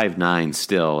at 5'9"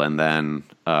 still, and then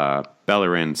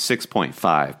Bellerin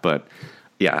 6.5. But,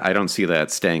 yeah, I don't see that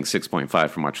staying 6.5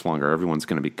 for much longer. Everyone's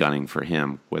going to be gunning for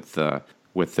him with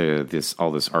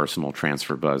all this Arsenal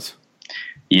transfer buzz.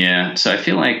 Yeah, so I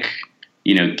feel like,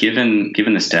 given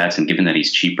the stats and given that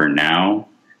he's cheaper now,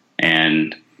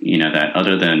 and that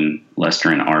other than Leicester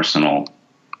and Arsenal,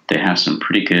 they have some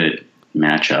pretty good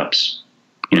matchups,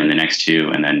 in the next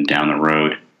 2 and then down the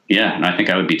road. Yeah, and I think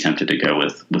I would be tempted to go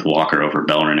with Walker over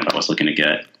Bellerin if I was looking to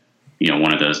get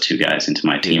one of those 2 guys into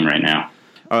my team right now.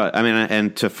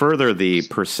 And to further the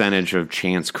percentage of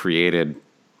chance created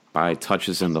by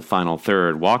touches in the final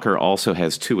third, Walker also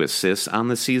has 2 assists on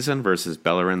the season versus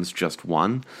Bellerin's just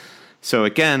 1. So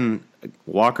again,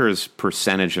 Walker's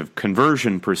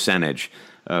conversion percentage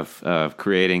of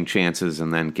creating chances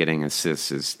and then getting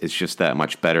assists is just that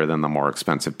much better than the more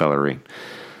expensive Bellerin.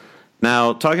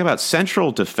 Now, talking about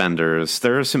central defenders,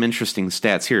 there are some interesting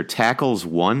stats here. Tackles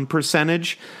won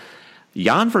percentage.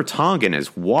 Jan Vertonghen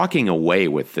is walking away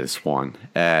with this one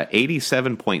at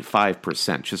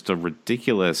 87.5%. Just a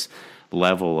ridiculous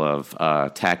level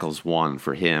of tackles won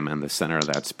for him and the center of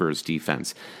that Spurs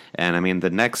defense. And, I mean,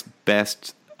 the next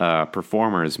best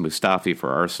performer is Mustafi for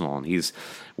Arsenal, and he's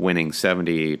winning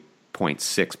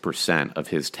 70.6% of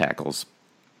his tackles.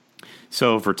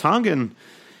 So Vertonghen,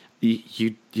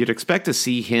 you'd expect to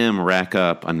see him rack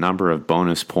up a number of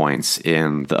bonus points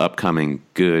in the upcoming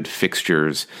good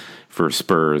fixtures for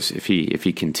Spurs if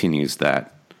he continues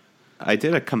that. I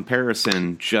did a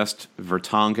comparison, just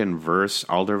Vertonghen versus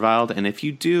Alderweireld, and if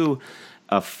you do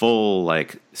a full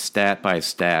like stat by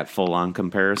stat, full on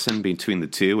comparison between the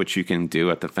two, which you can do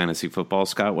at the Fantasy Football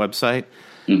Scout website.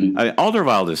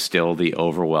 Alderweireld is still the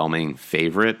overwhelming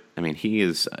favorite. I mean, he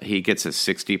gets a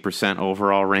 60%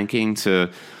 overall ranking to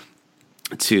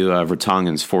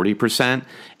Vertonghen's 40%,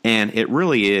 and it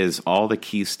really is all the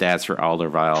key stats for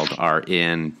Alderweireld are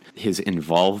in his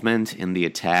involvement in the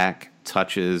attack,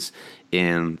 touches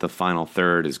in the final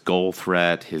third, his goal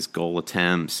threat, his goal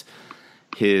attempts.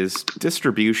 His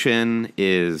distribution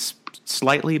is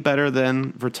slightly better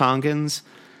than Vertonghen's.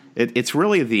 It's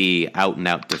really the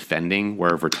out-and-out defending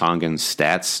where Vertonghen's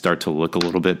stats start to look a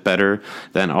little bit better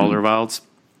than Alderweireld's.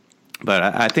 But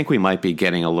I think we might be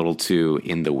getting a little too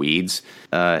in the weeds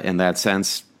in that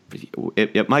sense.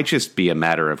 It might just be a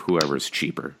matter of whoever's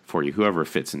cheaper for you, whoever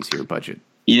fits into your budget.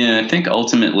 Yeah, I think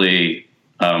ultimately,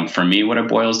 for me, what it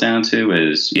boils down to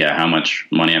is, how much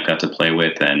money I've got to play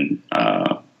with and,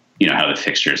 how the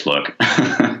fixtures look.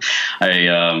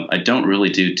 I don't really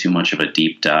do too much of a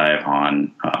deep dive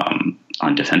on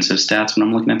defensive stats when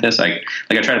I'm looking at this. I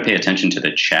try to pay attention to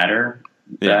the chatter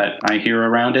that I hear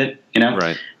around it,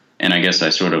 Right. And I guess I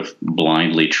sort of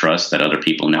blindly trust that other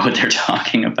people know what they're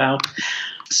talking about.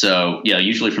 So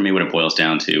usually for me, what it boils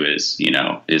down to is,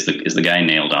 is the guy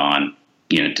nailed on?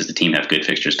 Does the team have good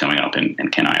fixtures coming up,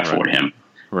 and can I afford him?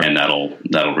 Right. And that'll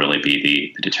really be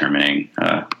the determining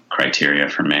criteria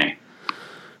for me.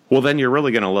 Well, then you're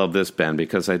really going to love this, Ben,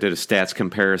 because I did a stats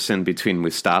comparison between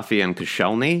Mustafi and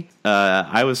Koscielny.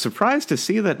 I was surprised to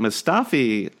see that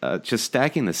Mustafi, just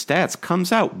stacking the stats,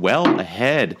 comes out well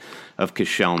ahead of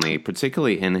Koscielny,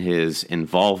 particularly in his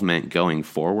involvement going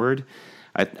forward.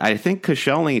 I think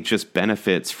Koscielny just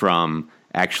benefits from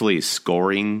actually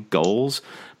scoring goals.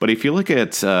 But if you look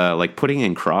at putting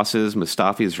in crosses,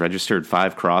 Mustafi's registered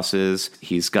 5 crosses.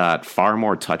 He's got far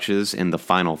more touches in the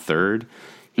final third.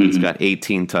 He's got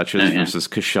 18 touches versus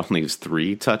Koscielny's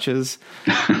 3 touches,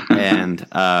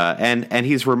 and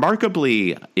he's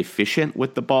remarkably efficient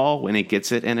with the ball when he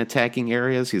gets it in attacking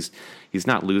areas. He's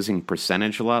not losing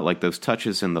percentage a lot. Like those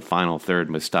touches in the final third,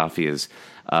 Mustafi is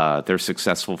they're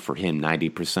successful for him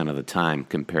 90% of the time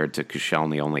compared to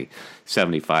Koscielny only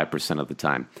 75% of the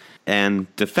time.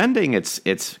 And defending,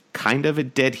 it's kind of a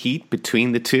dead heat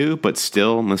between the two, but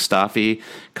still Mustafi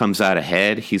comes out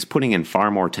ahead. He's putting in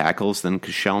far more tackles than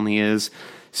Koscielny is,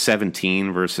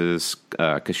 17 versus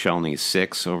Koscielny's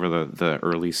 6 over the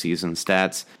early season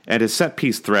stats. And his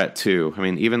set-piece threat, too. I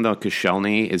mean, even though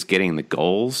Koscielny is getting the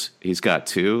goals, he's got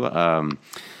 2.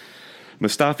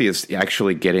 Mustafi is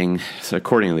actually getting,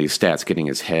 according to these stats, getting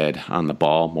his head on the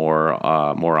ball more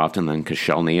often than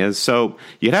Koscielny is. So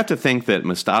you'd have to think that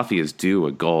Mustafi is due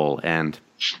a goal, and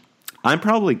I'm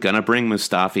probably going to bring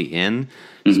Mustafi in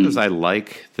just because I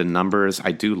like the numbers.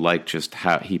 I do like just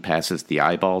how he passes the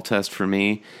eyeball test for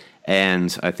me,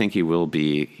 and I think he'll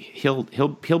be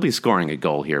scoring a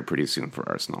goal here pretty soon for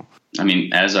Arsenal. I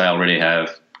mean, as I already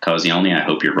have Koscielny, I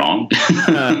hope you're wrong.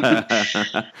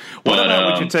 What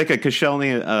about, would you take a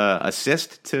Koscielny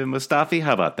assist to Mustafi?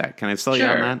 How about that? Can I sell you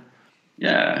on that?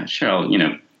 Yeah, sure.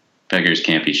 Beggars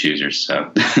can't be choosers.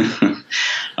 So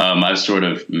I've sort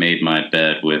of made my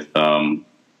bet with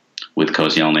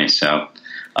Koscielny. So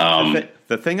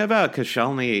the thing about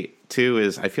Koscielny too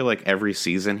is I feel like every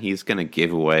season he's going to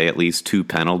give away at least 2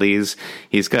 penalties.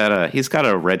 He's got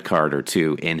a red card or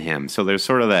 2 in him. So there's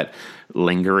sort of that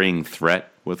lingering threat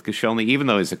with Koscielny. Even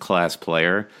though he's a class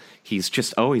player, he's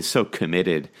just always so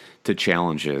committed to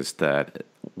challenges that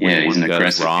when one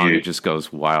goes wrong, it just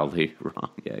goes wildly wrong.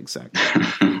 Yeah, exactly.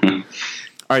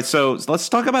 All right, so let's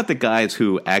talk about the guys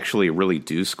who actually really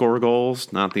do score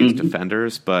goals, not these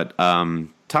defenders, but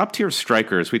top-tier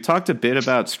strikers. We talked a bit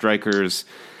about strikers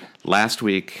last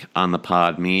week on the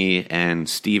pod, me and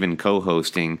Steven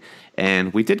co-hosting,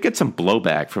 and we did get some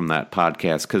blowback from that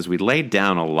podcast because we laid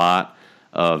down a lot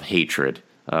of hatred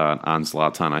on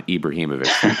Zlatan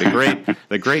Ibrahimovic.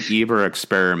 The great Ibra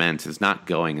experiment is not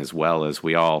going as well as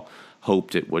we all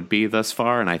hoped it would be thus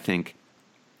far, and I think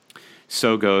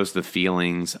so goes the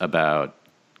feelings about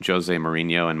Jose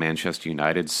Mourinho and Manchester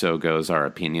United. So goes our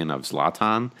opinion of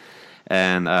Zlatan.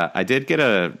 And I did get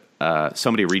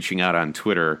somebody reaching out on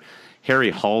Twitter,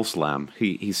 Harry Halslem.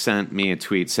 He sent me a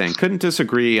tweet saying, couldn't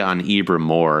disagree on Ibra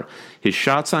more. His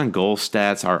shots on goal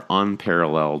stats are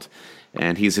unparalleled,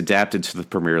 and he's adapted to the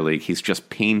Premier League. He's just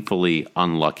painfully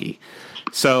unlucky.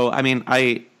 So, I mean,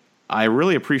 I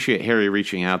really appreciate Harry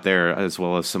reaching out there, as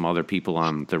well as some other people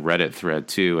on the Reddit thread,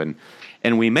 too.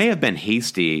 And we may have been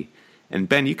hasty. And,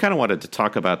 Ben, you kind of wanted to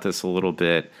talk about this a little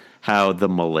bit, how the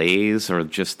malaise or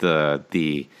just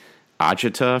the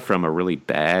agita from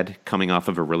coming off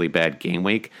of a really bad game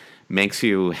week makes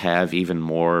you have even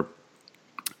more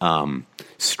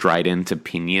strident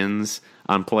opinions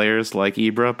on players like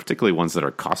Ibra, particularly ones that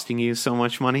are costing you so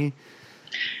much money?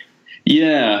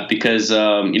 Yeah, because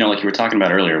like you were talking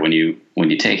about earlier, when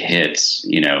you take hits,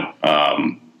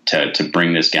 to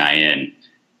bring this guy in,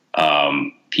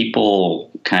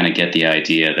 people kind of get the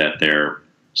idea that they're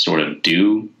sort of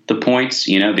due the points,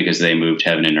 because they moved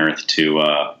heaven and earth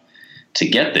to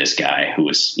get this guy who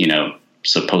was,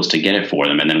 supposed to get it for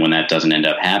them. And then when that doesn't end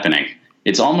up happening,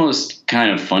 it's almost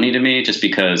kind of funny to me, just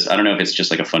because I don't know if it's just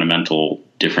like a fundamental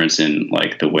difference in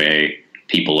like the way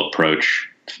people approach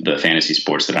the fantasy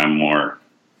sports that I'm more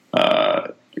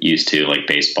used to, like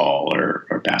baseball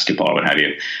or basketball or what have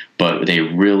you. But they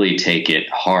really take it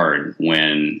hard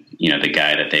when, the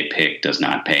guy that they pick does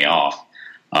not pay off.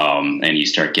 And you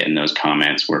start getting those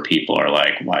comments where people are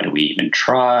like, why do we even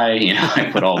try? I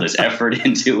put all this effort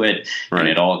into it, right, and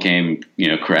it all came,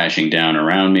 crashing down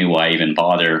around me. Why even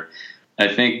bother? I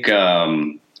think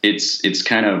it's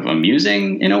kind of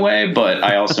amusing in a way, but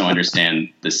I also understand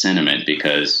the sentiment,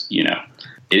 because,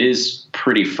 it is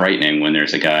pretty frightening when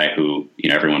there's a guy who,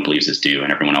 everyone believes is due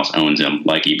and everyone else owns him,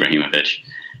 like Ibrahimovic.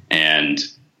 And,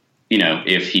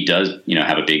 if he does,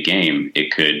 have a big game,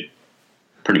 it could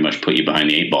pretty much put you behind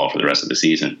the 8 ball for the rest of the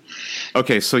season.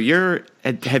 Okay, so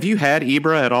have you had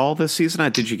Ibra at all this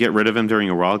season? Did you get rid of him during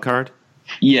your wild card?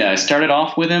 Yeah, I started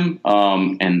off with him,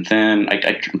 and then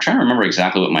I'm trying to remember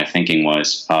exactly what my thinking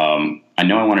was. I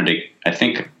know I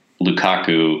think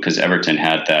Lukaku, because Everton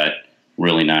had that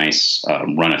really nice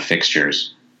run of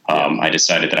fixtures. I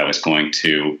decided that I was going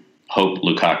to hope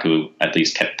Lukaku at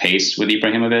least kept pace with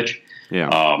Ibrahimovic.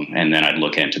 Yeah. And then I'd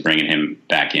look into bringing him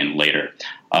back in later.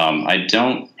 I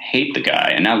don't hate the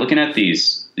guy. And now looking at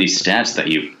these stats that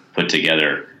you put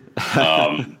together,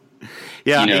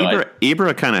 yeah,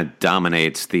 Ibra kind of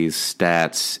dominates these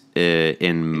stats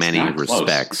in many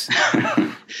respects.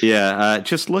 Yeah,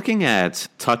 just looking at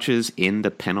touches in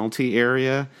the penalty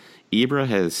area, Ibra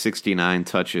has 69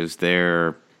 touches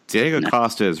there. Diego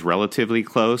Costa is relatively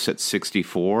close at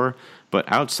 64, but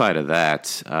outside of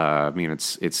that,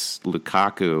 it's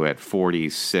Lukaku at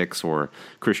 46 or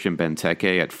Christian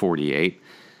Benteke at 48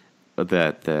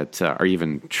 that are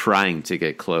even trying to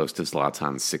get close to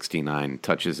Zlatan's 69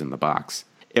 touches in the box.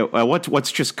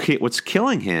 What's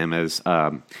killing him, as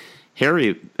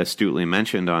Harry astutely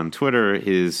mentioned on Twitter,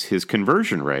 his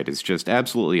conversion rate is just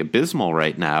absolutely abysmal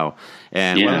right now,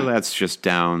 and whether that's just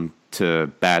down to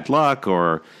bad luck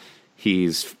or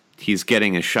he's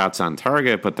getting his shots on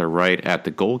target, but they're right at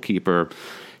the goalkeeper.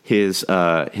 His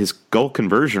goal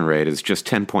conversion rate is just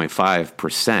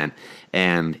 10.5%,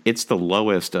 and it's the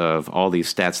lowest of all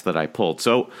these stats that I pulled.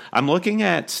 So I'm looking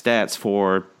at stats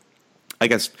for, I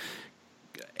guess,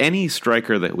 any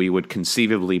striker that we would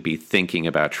conceivably be thinking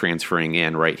about transferring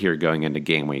in right here going into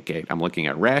game week 8. I'm looking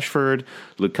at Rashford,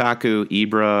 Lukaku,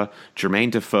 Ibra,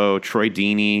 Jermaine Defoe, Troy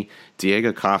Deeney,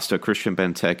 Diego Costa, Christian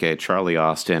Benteke, Charlie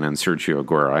Austin, and Sergio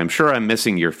Aguero. I'm sure I'm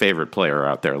missing your favorite player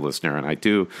out there, listener, and I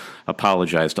do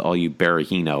apologize to all you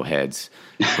Berahino heads.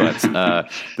 But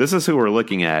this is who we're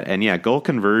looking at. And yeah, goal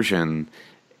conversion,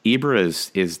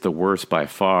 Ibra is the worst by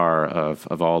far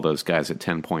of all those guys at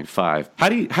 10.5.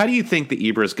 How do you think that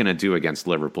Ibra is going to do against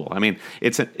Liverpool? I mean,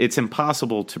 it's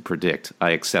impossible to predict.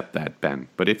 I accept that, Ben.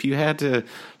 But if you had to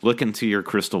look into your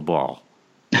crystal ball.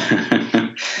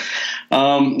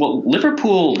 Well,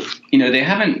 Liverpool, they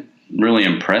haven't really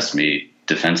impressed me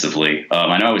defensively.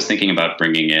 I know I was thinking about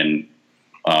bringing in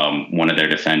one of their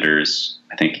defenders,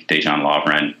 I think Dejan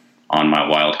Lovren, on my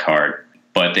wild card,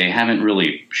 but they haven't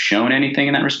really shown anything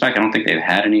in that respect. I don't think they've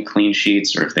had any clean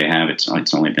sheets, or if they have, it's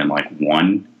only been like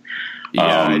one.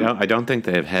 Yeah, I don't think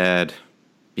they've had.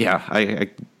 Yeah,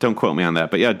 I don't quote me on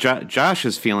that, but yeah, Josh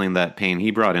is feeling that pain.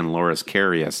 He brought in Loris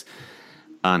Karius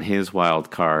on his wild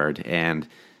card, and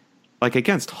like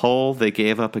against Hull, they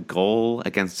gave up a goal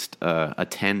against a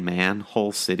 10-man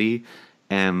Hull City,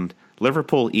 and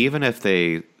Liverpool, even if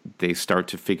they start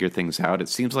to figure things out, it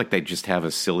seems like they just have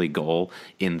a silly goal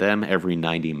in them every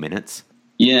 90 minutes.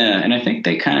 Yeah, and I think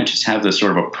they kind of just have this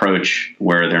sort of approach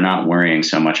where they're not worrying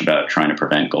so much about trying to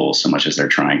prevent goals so much as they're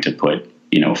trying to put,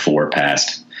 4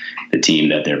 past the team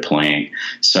that they're playing.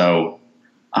 So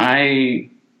I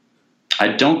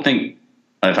don't think,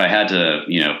 if I had to,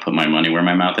 put my money where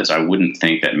my mouth is, I wouldn't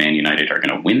think that Man United are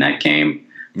going to win that game.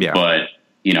 Yeah. But,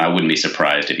 I wouldn't be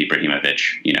surprised if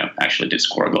Ibrahimovic, actually did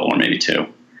score a goal or maybe 2.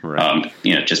 Right.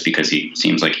 Just because he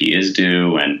seems like he is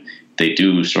due, and they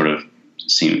do sort of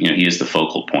seem, he is the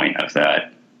focal point of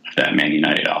that Man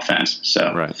United offense.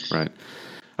 So right.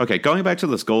 Okay, going back to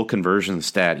this goal conversion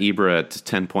stat, Ibra at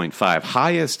 10.5,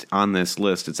 highest on this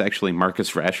list. It's actually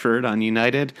Marcus Rashford on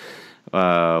United.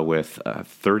 with a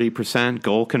 30%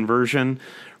 goal conversion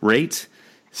rate.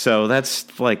 So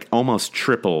that's like almost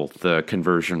triple the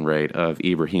conversion rate of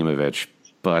Ibrahimovic.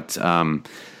 But, I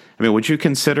mean, would you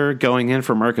consider going in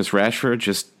for Marcus Rashford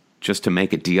just to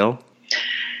make a deal?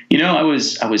 You know, I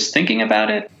was thinking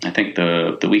about it. I think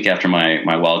the week after my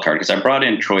wild card, because I brought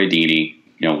in Troy Deeney.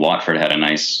 You know, Watford had a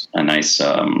nice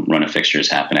run of fixtures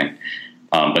happening.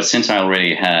 But since I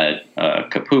already had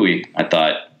Kapui, I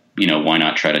thought, you know, why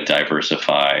not try to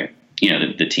diversify, you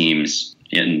know, the teams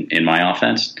in my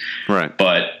offense. Right.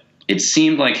 But it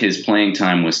seemed like his playing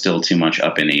time was still too much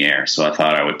up in the air. So I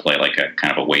thought I would play like a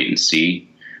kind of a wait and see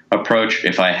approach.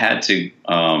 If I had to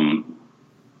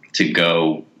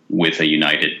go with a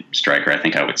United striker, I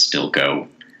think I would still go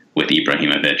with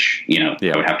Ibrahimovic. You know,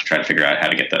 I would have to try to figure out how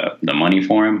to get the money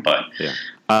for him. But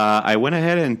I went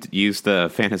ahead and used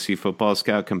the Fantasy Football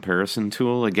Scout comparison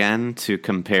tool again to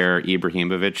compare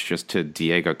Ibrahimovic just to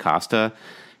Diego Costa,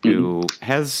 who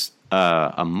has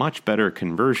a much better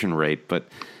conversion rate, but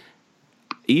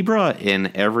Ibra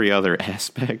in every other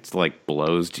aspect like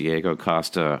blows Diego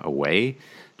Costa away,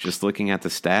 just looking at the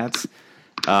stats.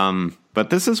 But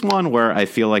this is one where I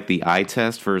feel like the eye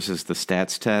test versus the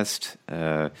stats test,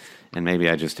 and maybe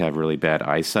I just have really bad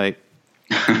eyesight.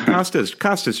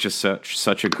 Costa's just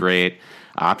such a great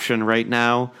option right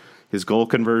now. His goal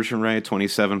conversion rate,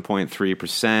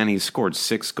 27.3%. He's scored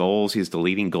 6 goals. He's the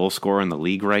leading goal scorer in the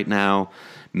league right now.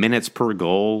 Minutes per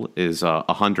goal is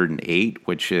 108,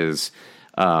 which is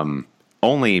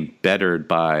only bettered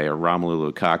by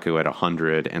Romelu Lukaku at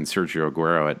 100 and Sergio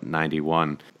Aguero at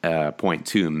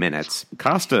 91.2 minutes.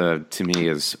 Costa, to me,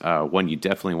 is one you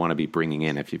definitely want to be bringing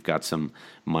in if you've got some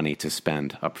money to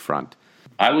spend up front.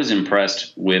 I was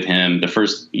impressed with him the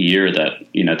first year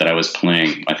that I was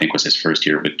playing. I think was his first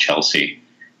year with Chelsea,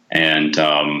 and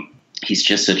he's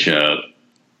just such a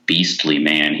beastly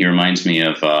man. He reminds me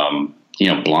of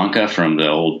Blanca from the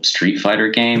old Street Fighter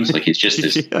games. Like he's just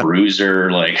this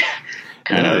bruiser, like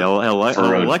kind of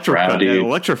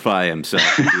electrify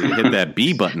himself. If you hit that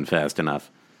B button fast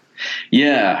enough.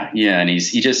 Yeah, and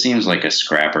he just seems like a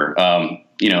scrapper.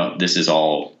 This is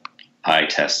all eye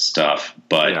test stuff,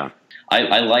 but. Yeah.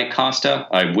 I like Costa.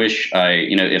 I wish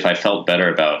if I felt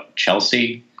better about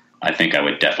Chelsea, I think I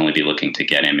would definitely be looking to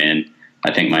get him in.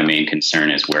 I think my main concern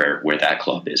is where that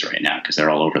club is right now because they're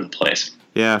all over the place.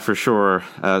 Yeah, for sure.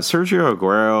 Sergio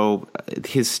Aguero,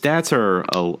 his stats are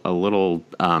a little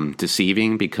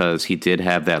deceiving because he did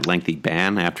have that lengthy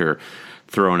ban after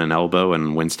throwing an elbow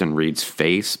in Winston Reed's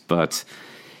face, but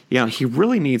he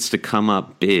really needs to come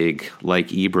up big like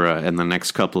Ibra in the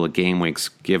next couple of game weeks,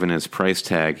 given his price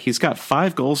tag. He's got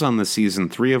 5 goals on the season,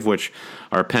 3 of which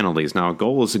are penalties. Now, a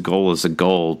goal is a goal is a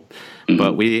goal,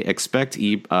 but we expect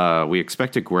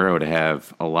Aguero to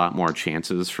have a lot more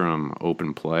chances from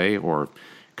open play or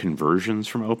conversions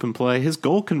from open play. His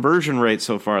goal conversion rate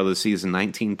so far this season,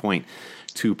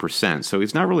 19.2%. So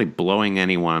he's not really blowing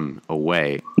anyone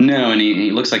away. No, and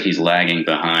he looks like he's lagging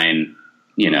behind,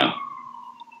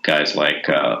 guys like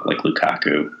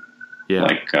Lukaku,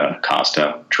 like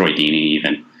Costa, Troy Deeney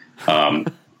even, all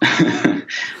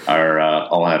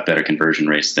have better conversion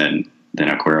rates than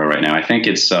Aguero right now. I think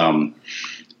it's and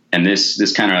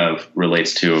this kind of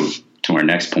relates to our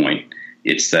next point.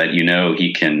 It's that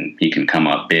he can come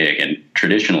up big, and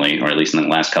traditionally, or at least in the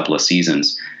last couple of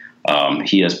seasons,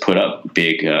 he has put up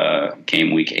big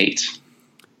game week 8.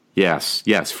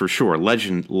 Yes, for sure.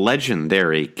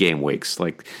 Legendary game weeks,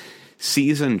 like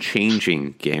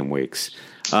season-changing game weeks.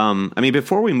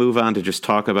 Before we move on to just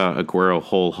talk about Aguero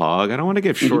whole hog, I don't want to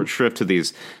give short shrift to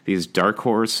these dark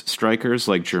horse strikers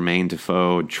like Jermaine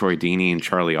Defoe, Troy Deeney, and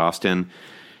Charlie Austin.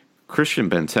 Christian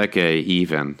Benteke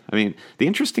even. The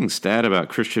interesting stat about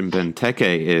Christian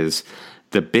Benteke is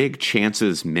the big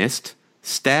chances missed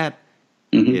stat.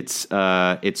 It's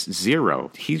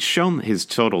 0. He's shown his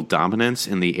total dominance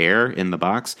in the air, in the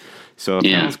box, so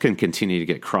opponents can continue to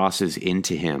get crosses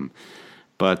into him.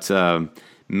 But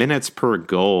minutes per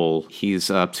goal,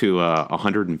 he's up to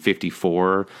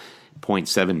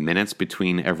 154.7 minutes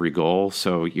between every goal.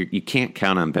 So you can't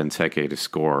count on Benteke to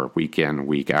score week in,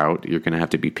 week out. You're going to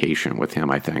have to be patient with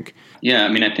him, I think. Yeah,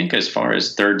 I think as far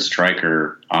as third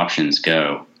striker options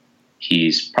go,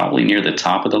 he's probably near the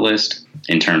top of the list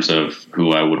in terms of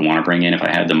who I would want to bring in if I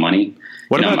had the money.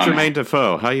 What about Jermaine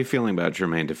Defoe? How are you feeling about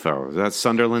Jermaine Defoe? That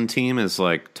Sunderland team is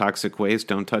like toxic waste,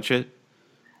 don't touch it?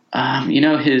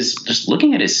 Just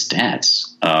looking at his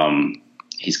stats,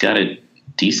 he's got a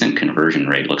decent conversion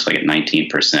rate. Looks like at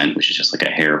 19%, which is just like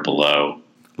a hair below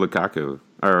Lukaku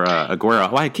or Aguero.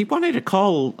 Well, I keep wanting to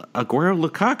call Aguero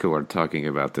Lukaku when talking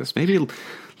about this. Maybe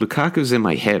Lukaku's in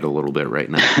my head a little bit right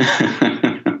now.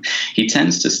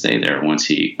 tends to stay there once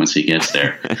he gets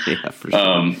there. Yeah, for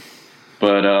sure.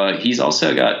 But he's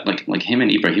also got like him and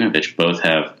Ibrahimovic both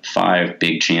have 5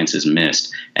 big chances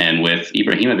missed, and with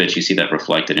Ibrahimovic, you see that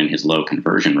reflected in his low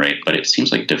conversion rate. But it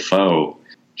seems like Defoe,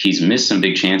 he's missed some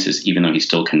big chances, even though he's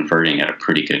still converting at a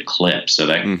pretty good clip. So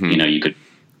that you could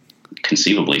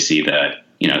conceivably see that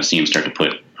see him start to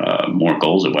put more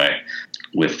goals away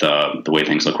with the way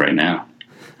things look right now.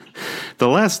 The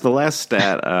last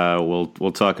stat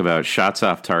we'll talk about, shots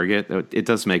off target. It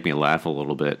does make me laugh a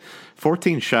little bit.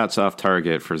 14 shots off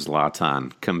target for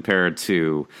Zlatan compared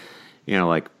to,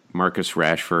 like Marcus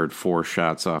Rashford, 4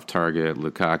 shots off target,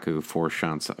 Lukaku, 4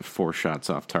 shots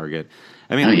off target.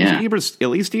 I mean, at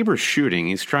least Eber's shooting.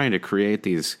 He's trying to create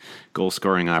these goal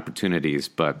scoring opportunities,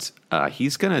 but he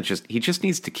just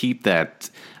needs to keep that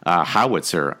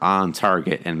howitzer on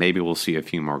target, and maybe we'll see a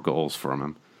few more goals from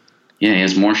him. Yeah, he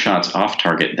has more shots off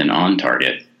target than on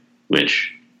target,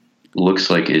 which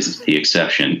looks like is the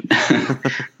exception.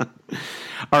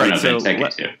 All right, so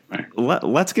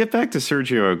let's get back to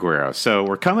Sergio Aguero. So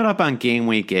we're coming up on game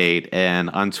week 8, and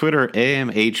on Twitter,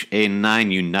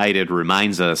 AMHA9 United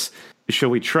reminds us, should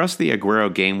we trust the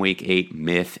Aguero game week 8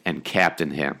 myth and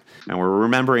captain him? And we're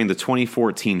remembering the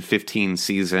 2014-15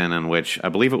 season in which, I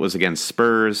believe it was against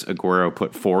Spurs, Aguero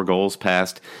put 4 goals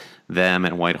past them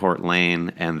at White Hart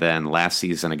Lane, and then last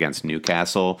season against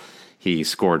Newcastle, he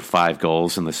scored 5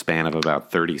 goals in the span of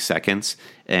about 30 seconds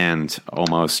and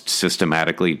almost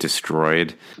systematically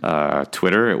destroyed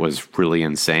Twitter. It was really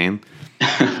insane.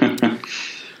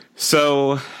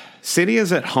 So City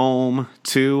is at home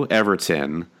to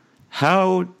Everton.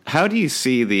 How do you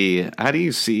see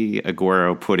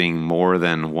Aguero putting more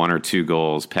than 1 or 2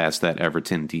 goals past that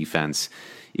Everton defense,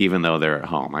 even though they're at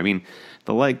home? I mean,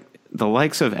 the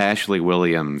likes of Ashley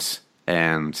Williams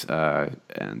and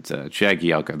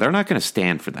Jagielka, they're not going to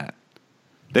stand for that.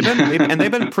 They've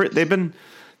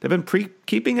been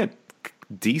keeping it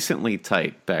decently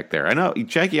tight back there. I know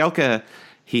Jagielka,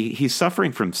 he's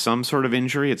suffering from some sort of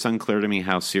injury. It's unclear to me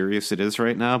how serious it is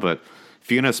right now. But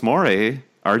Funes Mori,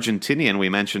 Argentinian, we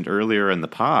mentioned earlier in the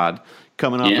pod,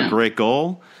 coming off a great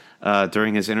goal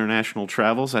during his international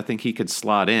travels. I think he could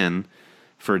slot in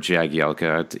for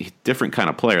Jagielka. Different kind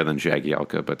of player than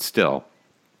Jagielka, but still.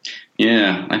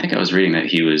 Yeah, I think I was reading that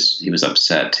he was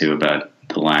upset too about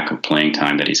the lack of playing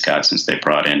time that he's got since they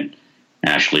brought in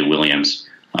Ashley Williams.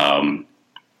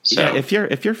 Yeah, if you're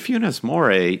Funes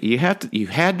Mori, you had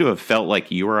to have felt like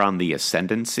you were on the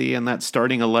ascendancy in that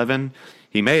starting 11.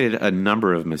 He made a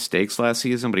number of mistakes last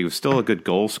season, but he was still a good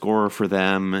goal scorer for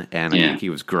them, and I think he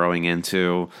was growing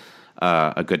into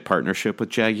a good partnership with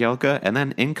Jagielka. And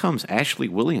then in comes Ashley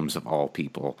Williams, of all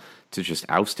people, to just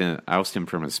oust him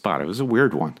from his spot. It was a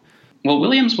weird one. Well,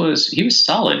 Williams was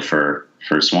solid for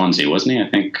Swansea, wasn't he? I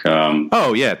think.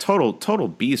 Total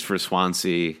beast for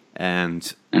Swansea,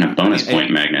 and a bonus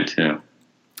point magnet too.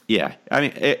 Yeah, I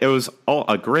mean, it was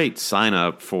a great sign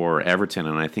up for Everton,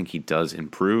 and I think he does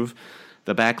improve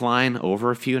the back line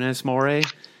over Funes Mori.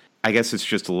 I guess it's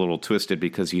just a little twisted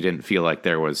because you didn't feel like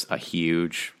there was a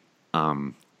huge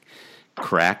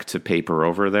crack to paper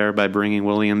over there by bringing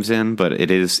Williams in, but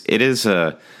it is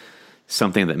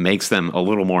something that makes them a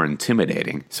little more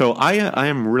intimidating. So I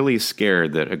am really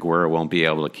scared that Aguero won't be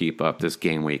able to keep up this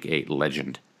game week 8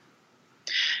 legend.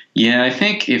 Yeah, I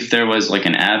think if there was like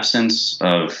an absence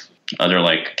of other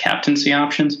like captaincy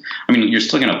options, I mean, you're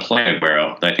still going to play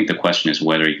Aguero. I think the question is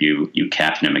whether you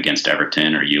captain him against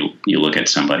Everton or you look at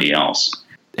somebody else.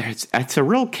 It's a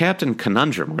real captain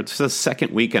conundrum. It's the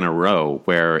second week in a row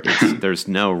where there's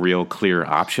no real clear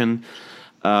option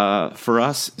for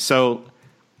us. So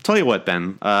tell you what,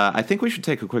 Ben, I think we should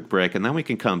take a quick break, and then we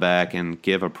can come back and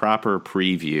give a proper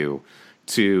preview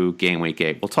to Game Week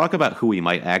 8. We'll talk about who we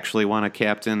might actually want to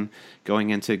captain going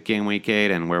into Game Week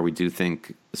 8 and where we do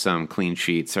think some clean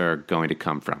sheets are going to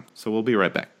come from. So we'll be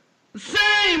right back.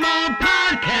 Same old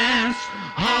podcast,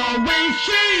 always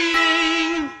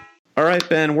cheating. All right,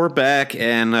 Ben, we're back,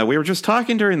 and we were just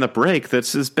talking during the break.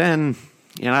 This has been,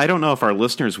 I don't know if our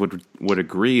listeners would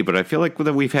agree, but I feel like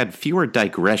that we've had fewer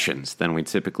digressions than we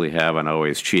typically have on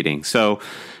Always Cheating. So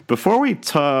before we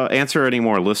answer any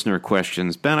more listener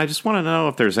questions, Ben, I just want to know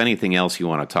if there's anything else you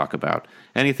want to talk about,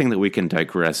 anything that we can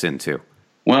digress into.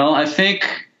 Well, I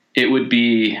think it would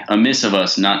be amiss of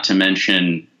us not to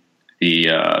mention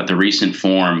the recent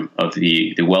form of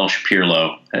the Welsh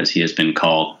Pirlo, as he has been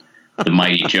called, the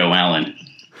mighty Joe Allen.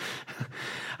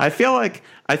 I feel like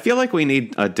we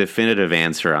need a definitive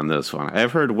answer on this one.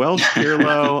 I've heard Welsh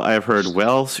Pirlo, I've heard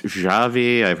Welsh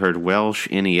Xavi, I've heard Welsh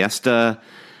Iniesta,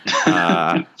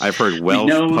 I've heard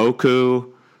Welsh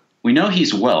Poku. We know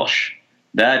he's Welsh.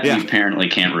 That you apparently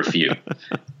can't refute.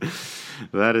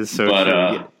 That is so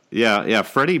true. Yeah.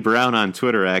 Freddie Brown on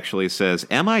Twitter actually says,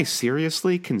 "Am I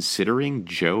seriously considering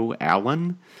Joe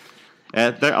Allen?"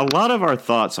 A lot of our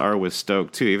thoughts are with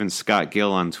Stoke, too. Even Scott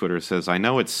Gill on Twitter says, "I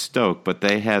know it's Stoke, but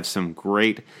they have some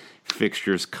great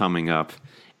fixtures coming up."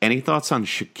 Any thoughts on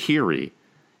Shaqiri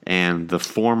and the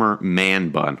former man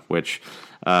bun, which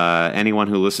anyone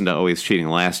who listened to Always Cheating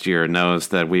last year knows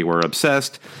that we were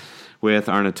obsessed with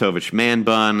Arnautovic man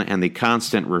bun, and the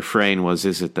constant refrain was,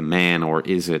 is it the man or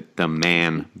is it the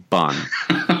man bun?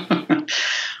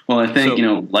 Well, I think,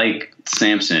 like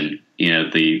Samson,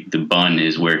 the bun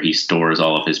is where he stores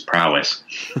all of his prowess.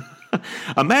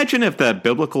 Imagine if that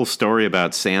biblical story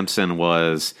about Samson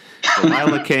was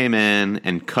Delilah came in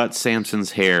and cut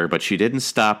Samson's hair, but she didn't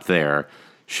stop there.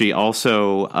 She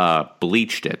also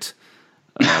bleached it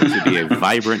to be a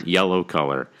vibrant yellow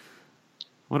color.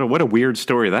 What a weird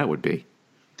story that would be.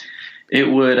 It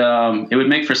would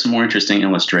make for some more interesting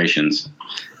illustrations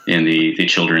in the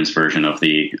children's version of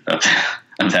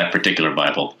that particular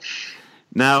Bible.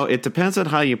 Now, it depends on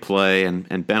how you play,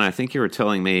 and Ben, I think you were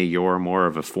telling me you're more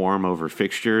of a form over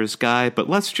fixtures guy, but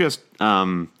let's just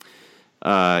humor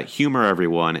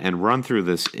everyone and run through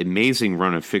this amazing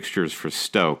run of fixtures for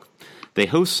Stoke. They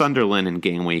host Sunderland in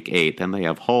game week 8, then they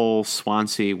have Hull,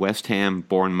 Swansea, West Ham,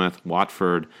 Bournemouth,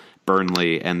 Watford,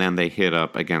 Burnley, and then they hit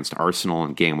up against Arsenal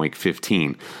in game week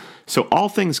 15. So all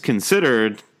things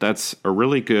considered, that's a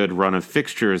really good run of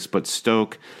fixtures, but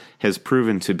Stoke has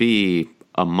proven to be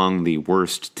among the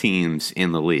worst teams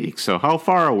in the league. So how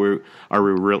far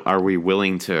are we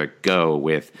willing to go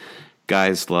with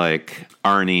guys like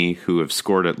Arnie, who have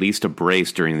scored at least a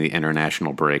brace during the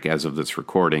international break as of this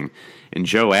recording, and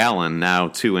Joe Allen, now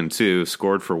 2-2,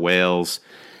 scored for Wales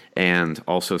and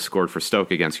also scored for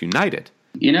Stoke against United?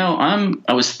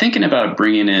 I was thinking about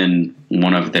bringing in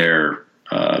one of their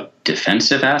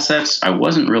defensive assets. I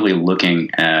wasn't really looking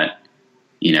at,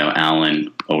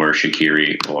 Allen or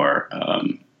Shaqiri or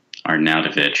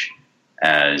Arnautovic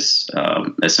as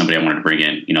somebody I wanted to bring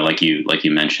in. Like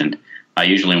you mentioned, I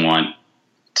usually want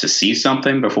to see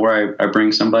something before I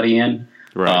bring somebody in.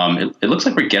 Right. It looks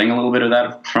like we're getting a little bit of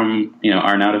that from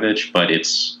Arnautovic, but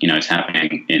it's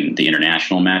happening in the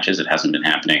international matches. It hasn't been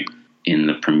happening in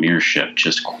the Premiership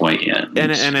just quite yet.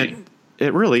 And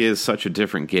it really is such a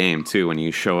different game, too, when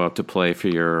you show up to play for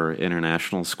your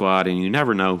international squad, and you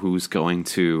never know who's going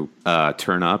to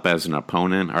turn up as an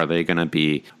opponent. Are they going to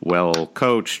be well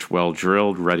coached, well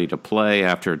drilled, ready to play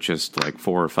after just like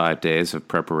 4 or 5 days of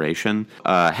preparation?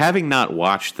 Having not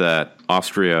watched that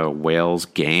Austria-Wales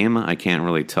game, I can't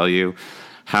really tell you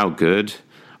how good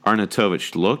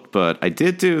Arnautovic looked, but I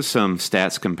did do some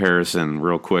stats comparison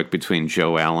real quick between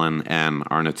Joe Allen and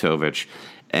Arnautovic,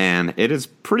 and it is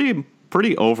pretty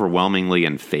overwhelmingly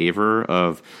in favor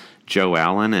of Joe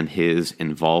Allen and his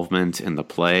involvement in the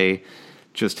play,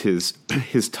 just his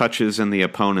touches in the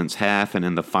opponent's half and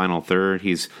in the final third.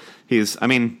 He's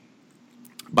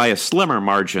by a slimmer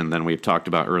margin than we've talked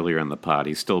about earlier in the pod.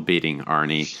 He's still beating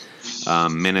Arnie.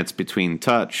 Minutes between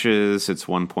touches, it's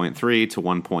 1.3 to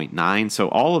 1.9. So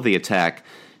all of the attack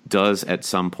does at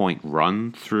some point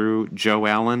run through Joe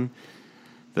Allen.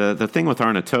 The thing with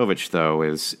Arnautovic, though,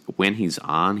 is when he's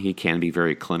on, he can be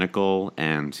very clinical.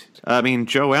 And,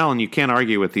 Joe Allen, you can't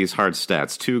argue with these hard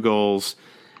stats. 2 goals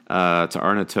to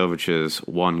Arnautovic's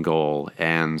 1 goal.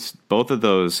 And both of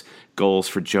those goals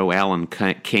for Joe Allen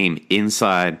came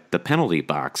inside the penalty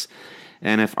box.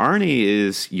 And if Arnie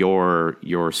is your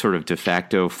sort of de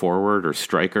facto forward or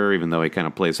striker, even though he kind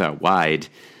of plays out wide,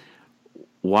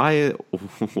 why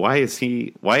is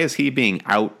he being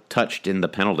out-touched in the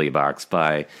penalty box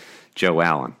by Joe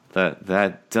Allen?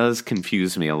 That does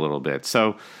confuse me a little bit.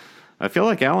 So I feel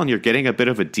like, Allen, you're getting a bit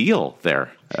of a deal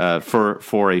there for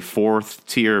a 4th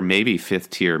tier, maybe 5th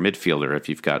tier midfielder if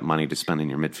you've got money to spend in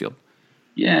your midfield.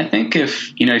 Yeah, I think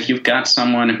if you've got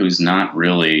someone who's not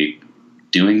really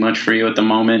doing much for you at the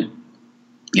moment,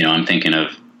 I'm thinking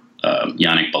of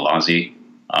Yannick Bolasie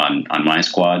on my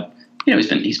squad.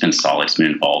 He's been solid. He's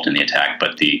been involved in the attack,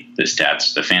 but the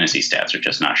stats, the fantasy stats, are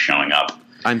just not showing up.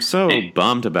 I'm so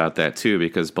bummed about that too,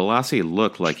 because Bolasie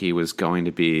looked like he was going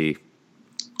to be.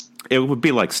 It would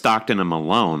be like Stockton and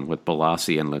Malone with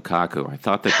Bolasie and Lukaku. I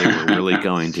thought that they were really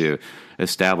going to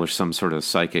establish some sort of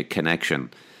psychic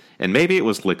connection, and maybe it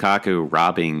was Lukaku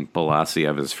robbing Bolasie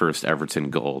of his first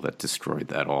Everton goal that destroyed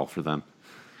that all for them.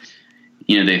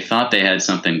 They thought they had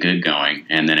something good going,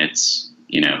 and then it's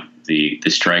the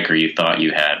striker you thought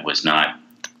you had was not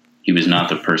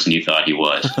the person you thought he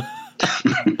was.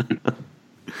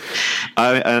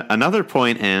 Another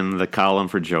point in the column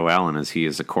for Joe Allen is he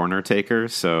is a corner taker.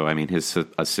 So, I mean, his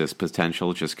assist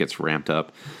potential just gets ramped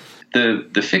up.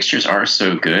 The fixtures are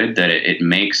so good that it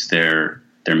makes their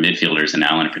midfielders, and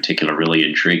Allen in particular, really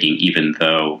intriguing, even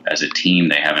though as a team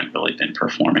they haven't really been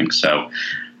performing. So,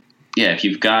 yeah, if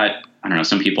you've got, I don't know,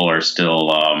 some people are still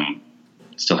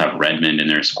have Redmond in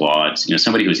their squads.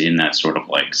 Somebody who's in that sort of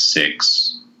like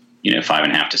 6,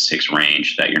 5.5 to 6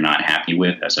 range that you're not happy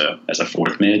with as a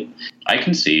fourth mid. I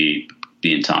can see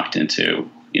being talked into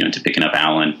picking up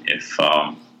Allen if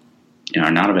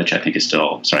Arnautovic, I think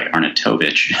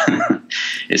Arnautovic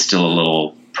is still a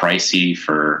little pricey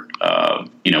for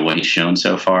what he's shown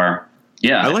so far.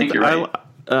 Yeah, I think you're right.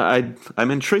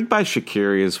 I'm intrigued by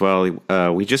Shaqiri as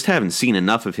well. We just haven't seen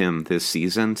enough of him this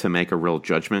season to make a real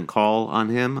judgment call on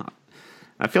him.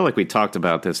 I feel like we talked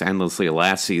about this endlessly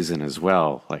last season as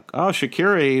well. Like,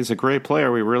 Shaqiri is a great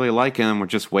player. We really like him. We're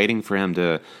just waiting for him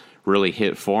to really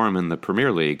hit form in the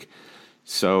Premier League.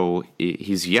 So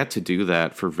he's yet to do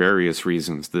that for various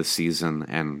reasons this season,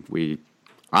 and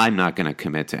I'm not going to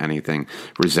commit to anything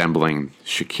resembling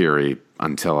Shaqiri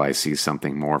until I see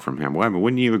something more from him.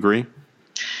 Wouldn't you agree?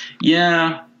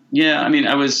 Yeah. I mean,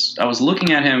 I was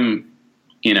looking at him.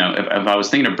 If I was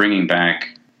thinking of bringing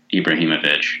back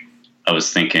Ibrahimovic, I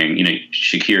was thinking,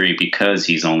 Shaqiri, because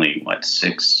he's only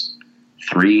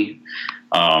 6'3",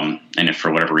 and if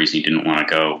for whatever reason you didn't want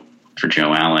to go for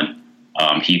Joe Allen,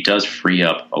 he does free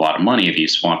up a lot of money if you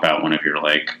swap out one of your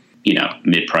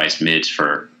mid-price mids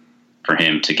for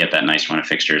him to get that nice run of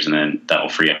fixtures, and then that'll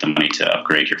free up the money to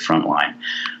upgrade your front line.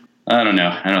 I don't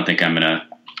know. I don't think I'm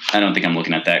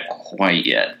looking at that quite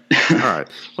yet. All right,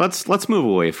 let's move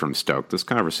away from Stoke. This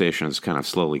conversation is kind of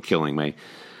slowly killing me.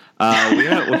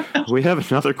 We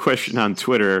have another question on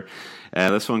Twitter.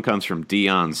 This one comes from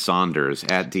Dion Saunders,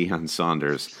 at Dion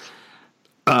Saunders.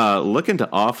 Looking to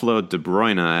offload De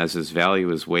Bruyne as his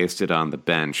value is wasted on the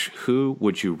bench. Who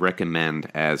would you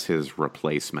recommend as his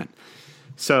replacement?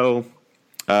 So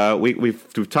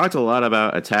we've talked a lot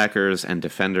about attackers and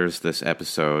defenders this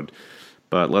episode,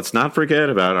 but let's not forget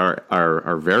about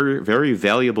our very, very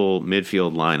valuable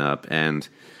midfield lineup. And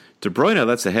De Bruyne,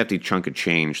 that's a hefty chunk of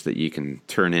change that you can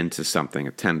turn into something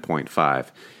at 10.5.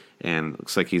 And it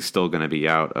looks like he's still going to be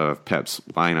out of Pep's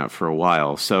lineup for a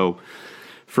while. So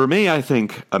for me, I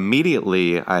think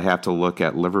immediately I have to look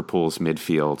at Liverpool's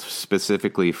midfield,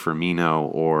 specifically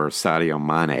Firmino or Sadio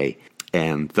Mane.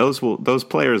 And those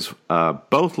players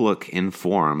both look in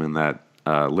form, and that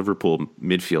Liverpool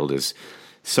midfield is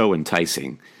so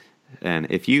enticing. And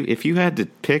if you had to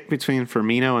pick between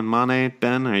Firmino and Mane,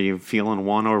 Ben, are you feeling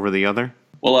one over the other?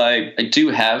 Well, I do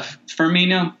have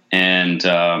Firmino, and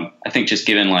I think just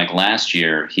given last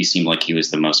year, he seemed like he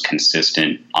was the most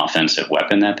consistent offensive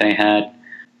weapon that they had.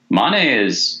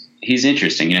 Mane he's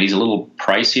interesting. He's a little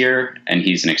pricier, and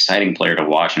he's an exciting player to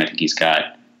watch, and I think he's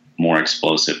got more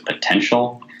explosive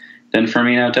potential than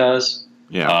Firmino does.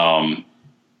 Yeah.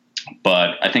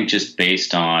 But I think just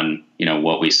based on,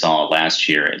 what we saw last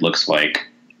year, it looks like,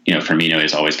 Firmino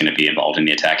is always going to be involved in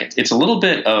the attack. It's a little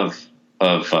bit of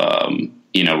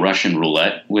Russian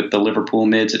roulette with the Liverpool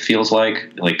mids. It feels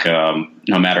like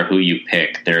no matter who you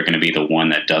pick, they're going to be the one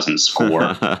that doesn't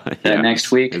score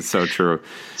next week. It's so true.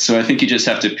 So I think you just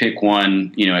have to pick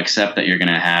one, accept that you're going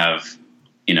to have,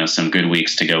 some good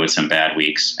weeks to go with some bad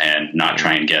weeks and not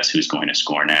try and guess who's going to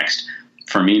score next.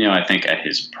 Firmino, I think at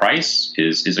his price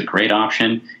is a great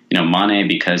option. Mane,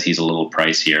 because he's a little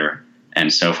pricier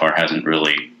and so far hasn't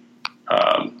really,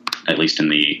 at least in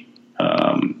the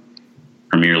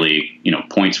Premier League,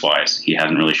 points wise, he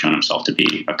hasn't really shown himself to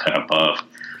be a cut above.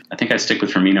 I think I'd stick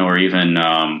with Firmino or even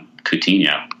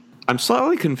Coutinho. I'm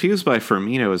slightly confused by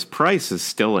Firmino. His price is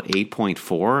still at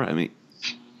 8.4. I mean,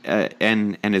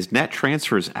 and his net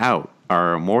transfers out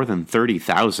are more than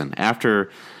 30,000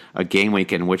 after a game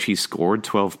week in which he scored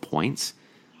 12 points.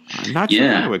 I'm not sure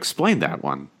how to explain that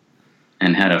one.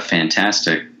 And had a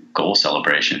fantastic goal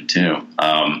celebration too.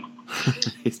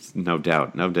 No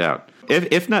doubt.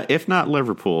 If not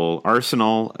Liverpool,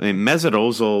 Arsenal. I mean, Mesut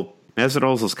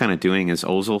Ozil's kind of doing his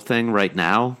Ozil thing right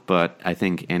now, but I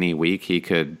think any week he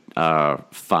could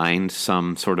find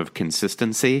some sort of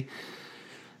consistency.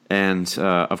 And,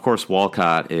 of course,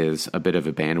 Walcott is a bit of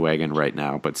a bandwagon right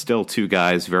now, but still two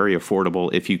guys, very affordable.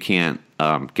 If you can't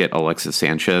get Alexis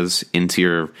Sanchez into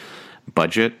your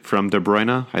budget from De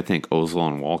Bruyne, I think Ozil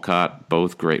and Walcott,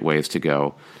 both great ways to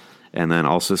go. And then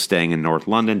also staying in North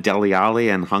London, Dele Alli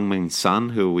and Heung-min Son,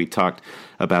 who we talked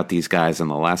about these guys in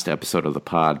the last episode of the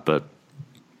pod. But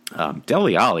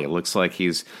Dele Alli, it looks like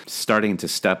he's starting to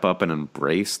step up and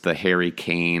embrace the Harry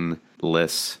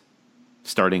Kane-less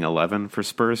starting 11 for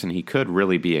Spurs, and he could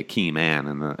really be a key man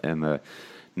in the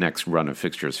next run of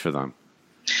fixtures for them.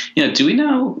 Yeah, do we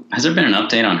know, has there been an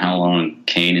update on how long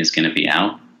Kane is going to be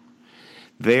out?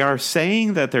 They are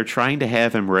saying that they're trying to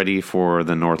have him ready for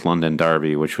the North London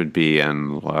Derby, which would be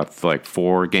in, like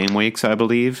 4 game weeks, I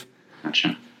believe.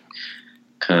 Gotcha.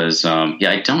 Because,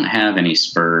 I don't have any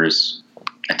Spurs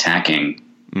attacking.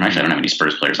 Mm-hmm. Actually, I don't have any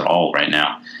Spurs players at all right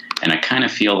now. And I kind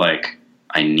of feel like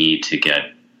I need to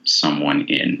get someone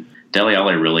in. Dele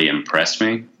Alli really impressed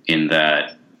me in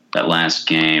that last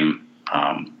game.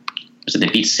 They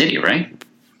beat City, right?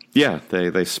 Yeah,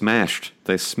 they smashed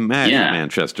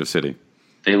Manchester City.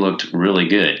 They looked really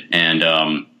good. And,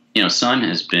 Son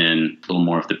has been a little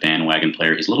more of the bandwagon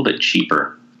player. He's a little bit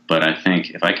cheaper, but I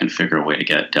think if I can figure a way to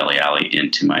get Dele Alli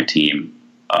into my team,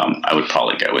 I would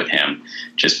probably go with him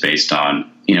just based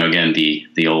on, again,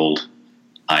 the old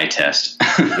eye test.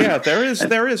 Yeah, there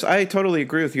is. I totally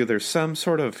agree with you. There's some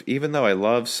sort of, even though I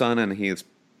love Son and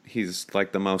he's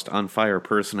like the most on fire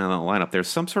person in the lineup, there's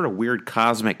some sort of weird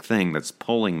cosmic thing that's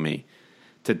pulling me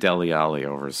to Dele Alli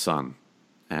over Son.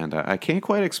 And I can't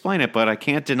quite explain it, but I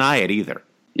can't deny it either.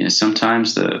 Yeah,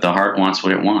 sometimes the heart wants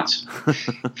what it wants.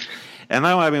 And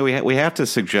now, we have to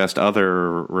suggest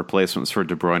other replacements for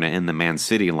De Bruyne in the Man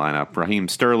City lineup. Raheem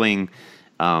Sterling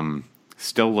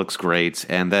still looks great,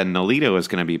 and then Nolito is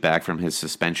going to be back from his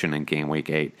suspension in game week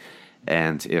 8.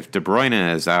 And if De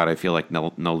Bruyne is out, I feel like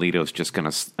Nolito is just going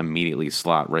to immediately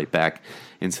slot right back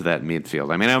into that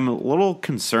midfield. I mean, I'm a little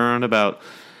concerned about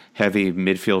heavy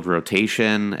midfield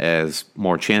rotation as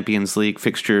more Champions League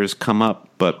fixtures come up,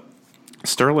 but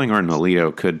Sterling or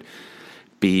Nolito could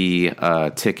be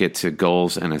a ticket to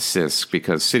goals and assists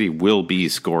because City will be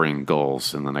scoring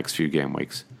goals in the next few game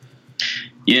weeks.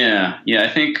 Yeah, I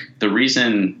think the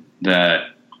reason that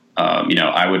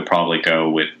I would probably go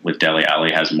with Dele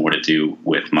Alli has more to do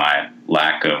with my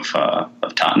lack of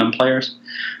Tottenham players.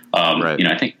 Right.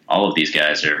 I think all of these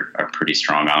guys are pretty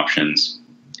strong options.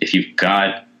 If you've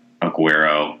got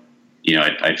Aguero,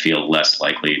 I'd feel less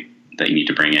likely that you need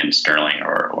to bring in Sterling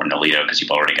or Nolito because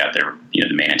you've already got the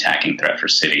main attacking threat for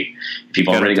City. If you've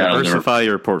already got diversify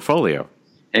your portfolio.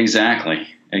 Exactly.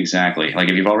 Like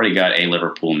if you've already got a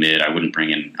Liverpool mid, I wouldn't bring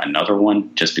in another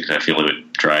one just because I feel it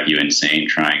would drive you insane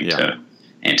trying to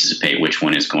anticipate which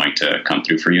one is going to come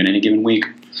through for you in any given week.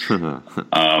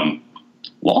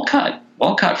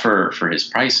 Walcott for his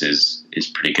price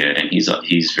is pretty good, and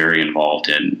he's very involved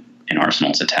in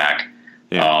Arsenal's attack.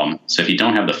 Yeah. So if you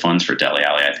don't have the funds for Dele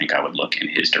Alli, I think I would look in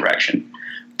his direction.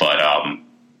 But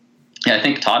I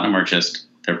think Tottenham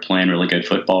they're playing really good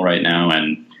football right now,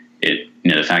 and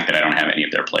the fact that I don't have any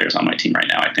of their players on my team right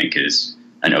now, I think is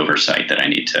an oversight that I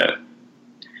need to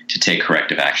take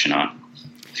corrective action on.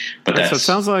 But so it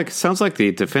sounds like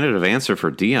the definitive answer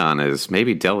for Dion is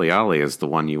maybe Dele Alli is the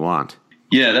one you want.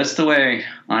 Yeah, that's the way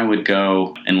I would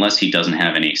go, unless he doesn't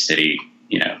have any City,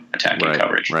 attacking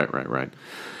coverage. Right.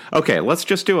 Okay, let's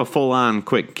just do a full-on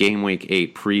quick Game Week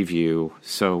 8 preview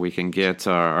so we can get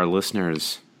our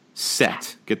listeners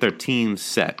set, get their teams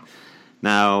set.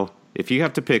 Now, if you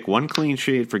have to pick one clean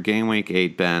sheet for Game Week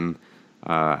 8, Ben,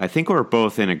 I think we're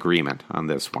both in agreement on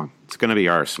this one. It's going to be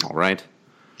Arsenal, right?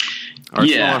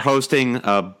 Arsenal are hosting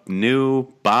a new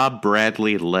Bob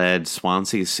Bradley-led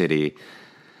Swansea City.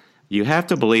 You have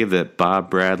to believe that Bob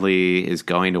Bradley is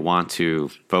going to want to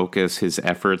focus his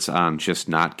efforts on just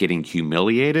not getting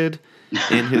humiliated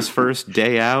in his first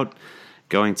day out,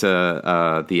 going to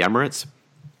the Emirates.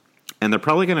 And they're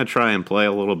probably going to try and play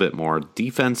a little bit more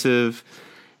defensive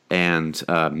and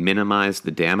minimize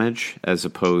the damage as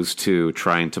opposed to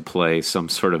trying to play some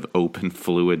sort of open,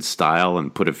 fluid style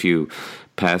and put a few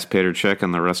past Petr Cech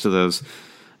on the rest of those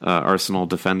Arsenal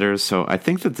defenders. So I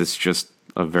think that this is just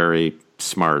a very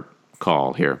smart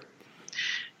call here.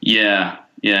 No,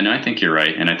 I think you're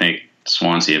right, and I think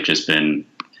Swansea have just been.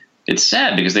 It's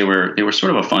sad because they were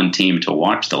sort of a fun team to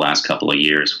watch the last couple of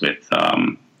years with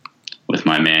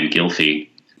my man Gylfi,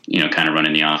 kind of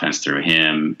running the offense through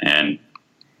him, and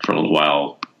for a little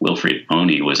while Wilfried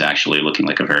Oni was actually looking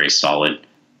like a very solid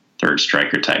third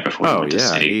striker type before he went to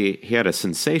City. He had a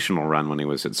sensational run when he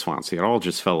was at Swansea. It all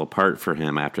just fell apart for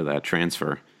him after that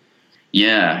transfer.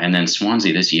 Yeah, and then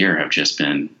Swansea this year have just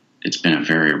been. It's been a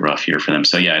very rough year for them.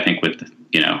 So, I think with,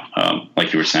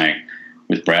 like you were saying,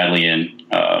 with Bradley in,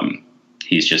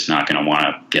 he's just not going to want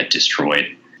to get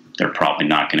destroyed. They're probably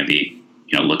not going to be,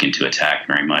 looking to attack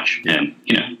very much. And,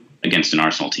 against an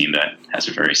Arsenal team that has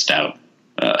a very stout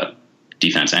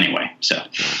defense anyway. So,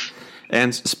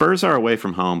 and Spurs are away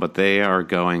from home, but they are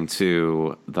going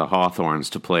to the Hawthorns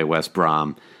to play West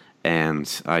Brom.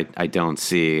 And I don't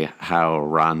see how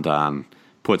Rondon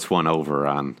puts one over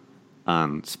on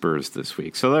on Spurs this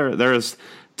week. So there's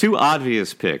two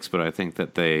obvious picks, but I think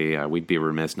that we'd be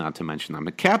remiss not to mention them.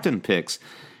 The captain picks,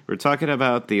 we're talking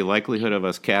about the likelihood of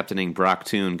us captaining Brock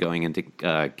Toon going into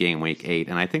game week 8,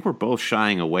 and I think we're both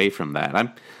shying away from that.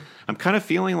 I'm kind of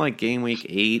feeling like game week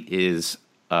 8 is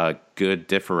a good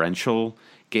differential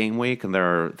game week, and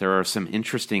there are some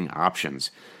interesting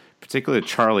options, particularly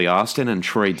Charlie Austin and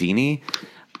Troy Deeney.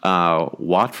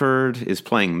 Watford is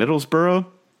playing Middlesbrough,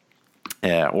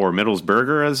 or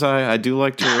Middlesburger, as I do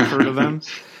like to refer to them.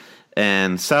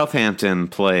 And Southampton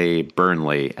play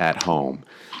Burnley at home.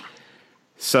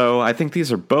 So I think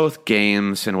these are both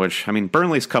games in which,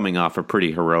 Burnley's coming off a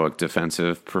pretty heroic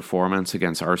defensive performance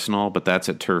against Arsenal, but that's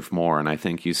at Turf Moor, and I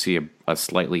think you see a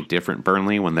slightly different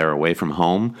Burnley when they're away from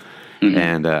home. Mm-hmm.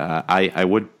 And I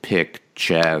would pick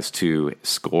Chaz to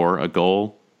score a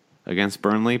goal against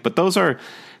Burnley, but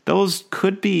those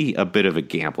could be a bit of a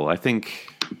gamble. I think,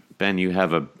 Ben, you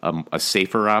have a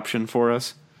safer option for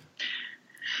us.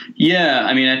 Yeah,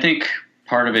 I think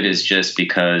part of it is just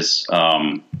because,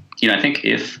 I think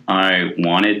if I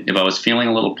was feeling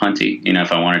a little punty,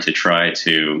 if I wanted to try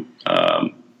to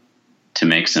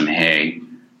make some hay,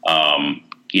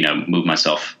 move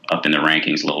myself up in the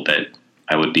rankings a little bit,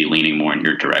 I would be leaning more in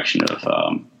your direction of,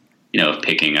 of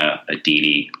picking a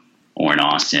Deeney or an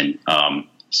Austin,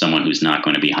 someone who's not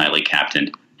going to be highly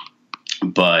captained.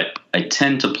 But I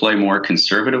tend to play more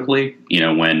conservatively,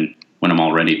 when I'm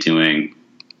already doing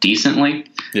decently.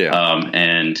 Yeah.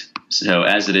 And so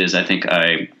as it is, I think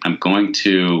I'm going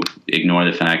to ignore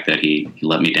the fact that he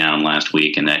let me down last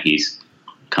week and that he's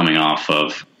coming off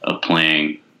of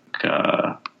playing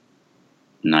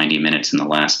 90 minutes in the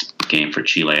last game for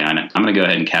Chile. I'm going to go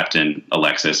ahead and captain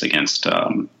Alexis against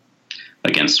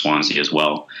Swansea as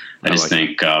well. I just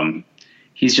think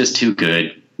he's just too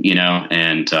good,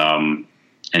 and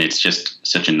it's just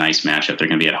such a nice matchup. They're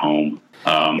going to be at home.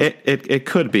 It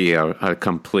could be a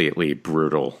completely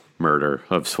brutal murder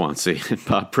of Swansea in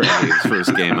Bob Bradley's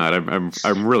first game out.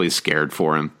 I'm really scared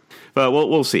for him, but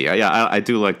we'll see. Yeah, I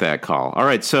do like that call. All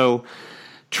right, so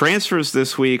transfers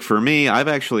this week for me. I've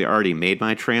actually already made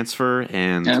my transfer,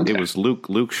 and It was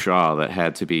Luke Shaw that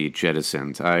had to be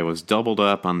jettisoned. I was doubled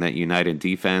up on that United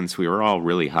defense. We were all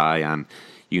really high on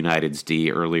United's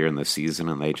D earlier in the season,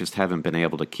 and they just haven't been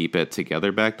able to keep it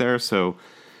together back there. So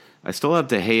I still have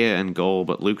De Gea in goal,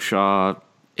 but Luke Shaw,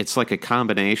 it's like a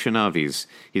combination of he's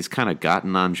kind of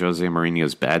gotten on Jose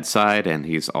Mourinho's bad side, and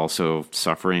he's also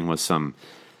suffering with some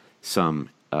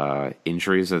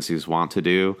injuries as he's wont to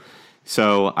do.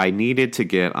 So I needed to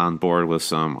get on board with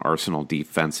some Arsenal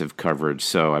defensive coverage,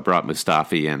 so I brought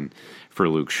Mustafi in for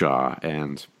Luke Shaw,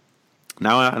 and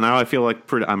now I feel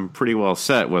like I'm pretty well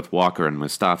set with Walker and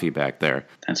Mustafi back there.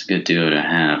 That's a good duo to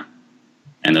have,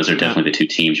 and those are definitely the two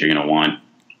teams you're going to want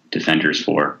defenders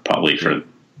for, probably for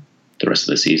the rest of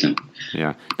the season.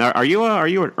 Yeah. Now, are you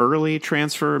an early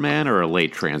transfer man or a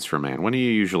late transfer man? When are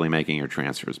you usually making your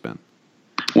transfers, Ben?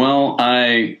 Well,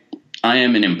 I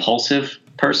am an impulsive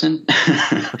person,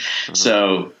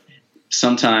 so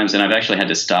sometimes, and I've actually had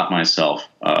to stop myself.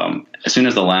 As soon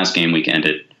as the last game week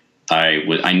ended,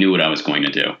 I knew what I was going to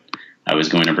do. I was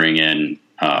going to bring in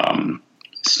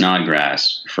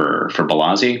Snodgrass for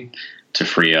Balazi to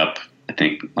free up, I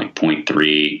think, like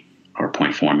 0.3 or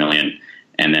 0.4 million,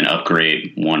 and then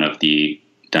upgrade one of the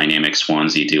dynamic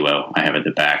Swansea duo I have at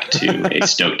the back to a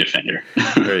Stoke defender.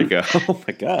 There you go. Oh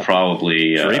my God.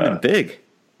 Probably dreaming big.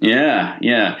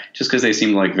 Yeah. Just because they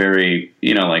seem like very,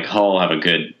 like Hull have a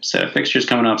good set of fixtures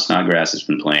coming up. Snodgrass has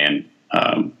been playing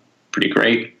pretty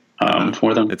great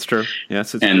for them. It's true.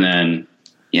 Yes, it's and true.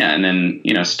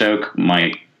 Then Stoke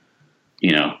might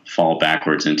fall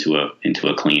backwards into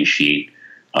a clean sheet,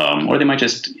 or they might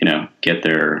just get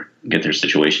their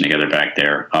situation together back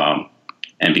there.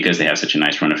 And because they have such a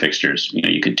nice run of fixtures,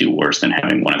 you could do worse than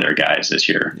having one of their guys as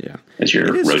your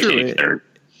rotating third.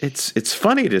 It's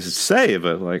funny to say,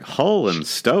 but like Hull and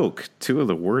Stoke, two of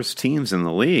the worst teams in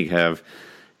the league, have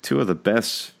two of the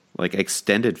best like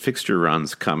extended fixture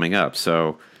runs coming up.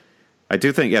 So I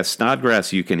do think,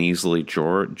 Snodgrass, you can easily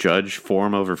judge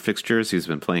form over fixtures. He's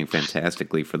been playing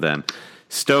fantastically for them.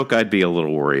 Stoke, I'd be a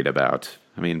little worried about.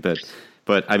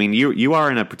 But you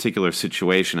are in a particular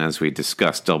situation, as we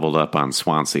discussed, doubled up on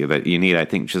Swansea, that you need, I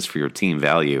think, just for your team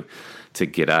value to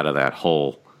get out of that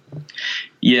hole.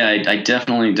 Yeah, I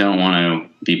definitely don't want to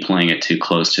be playing it too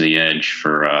close to the edge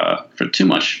for too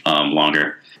much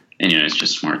longer. And it's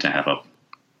just smart to have a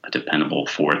dependable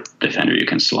fourth defender you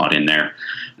can slot in there.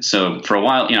 So for a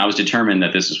while, I was determined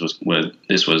that this was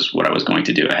what I was going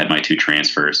to do. I had my two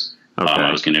transfers. Okay.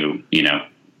 I was going to,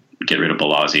 get rid of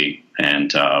Balazi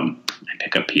and I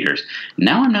pick up Peters.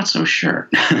 Now I'm not so sure.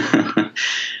 Now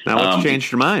what's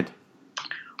changed your mind?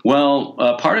 Well,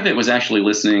 part of it was actually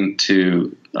listening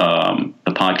to the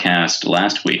podcast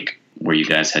last week where you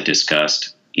guys had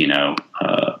discussed,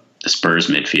 the Spurs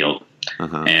midfield.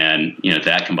 Uh-huh. And,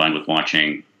 that combined with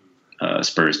watching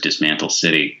Spurs dismantle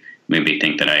City made me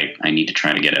think that I need to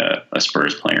try to get a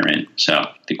Spurs player in. So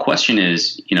the question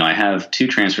is, I have 2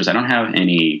 transfers. I don't have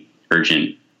any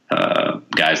urgent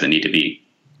guys that need to be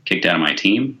kicked out of my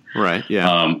team. Right,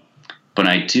 yeah. But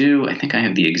I think I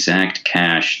have the exact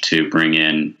cash to bring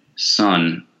in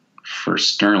Son for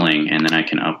Sterling, and then I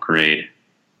can upgrade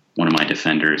one of my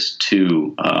defenders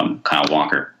to Kyle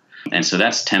Walker. And so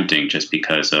that's tempting just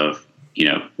because of,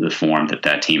 the form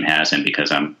that team has, and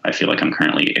because I feel like I'm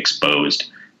currently exposed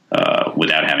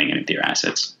without having any of their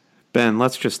assets. Ben,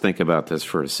 let's just think about this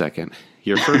for a second.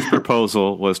 Your first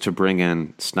proposal was to bring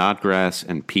in Snodgrass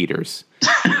and Peters.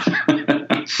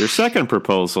 Your second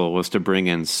proposal was to bring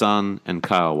in Son and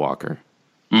Kyle Walker.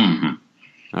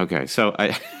 Mm-hmm. Okay, so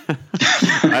I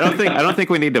don't think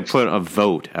we need to put a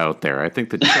vote out there. I think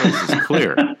the choice is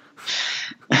clear.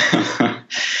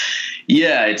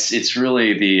 Yeah, it's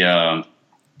really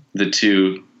the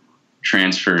 2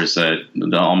 transfers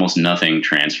the almost nothing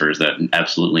transfers that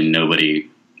absolutely nobody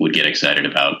would get excited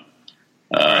about.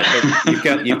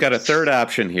 You've got a third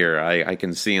option here. I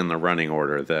can see in the running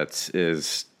order that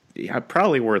is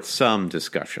probably worth some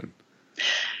discussion.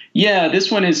 Yeah,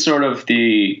 this one is sort of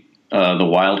the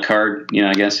wild card.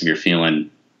 I guess if you're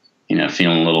feeling a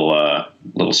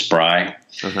little spry,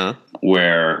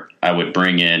 where I would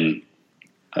bring in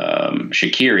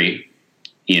Shaqiri,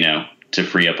 to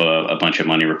free up a bunch of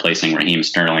money, replacing Raheem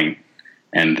Sterling,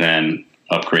 and then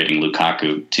upgrading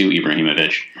Lukaku to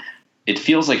Ibrahimovic. It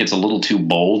feels like it's a little too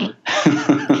bold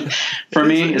for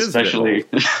me, especially.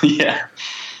 Yeah.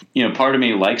 Part of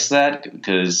me likes that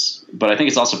but I think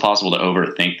it's also possible to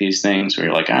overthink these things where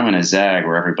you're like, I'm going to zag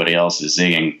where everybody else is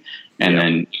zigging. And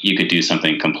then you could do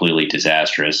something completely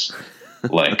disastrous,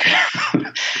 like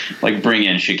bring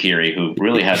in Shaqiri, who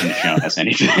really hasn't shown us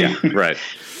anything. Yeah, right.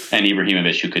 And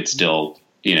Ibrahimovic, who could still,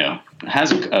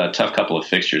 has a tough couple of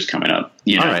fixtures coming up.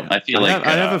 All right. I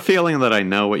have a feeling that I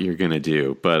know what you're going to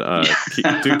do, but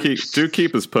do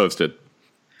keep us posted.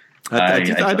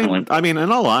 I mean,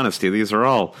 in all honesty, these are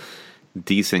all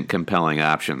decent, compelling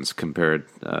options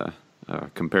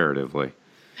comparatively.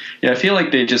 Yeah, I feel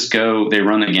like they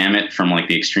run the gamut from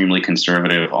the extremely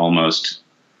conservative, almost,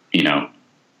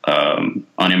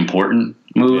 unimportant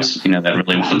moves, that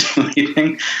really won't do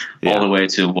anything, all the way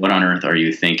to what on earth are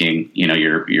you thinking?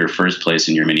 Your first place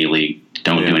in your mini league.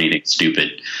 Don't do anything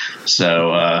stupid.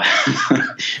 So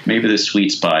maybe the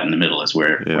sweet spot in the middle is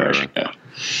where I should go.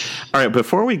 All right,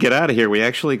 before we get out of here, we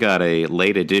actually got a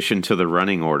late addition to the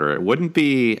running order. It wouldn't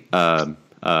be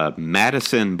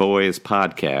Madison Boys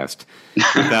podcast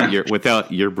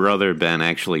without your brother Ben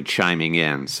actually chiming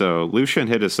in. So Lucian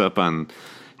hit us up on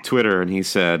Twitter, and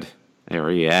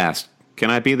he asked,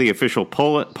 "Can I be the official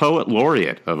poet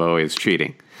laureate of Always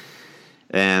Cheating?"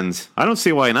 And I don't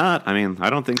see why not. I mean, I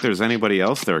don't think there's anybody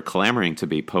else there clamoring to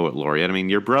be poet laureate. I mean,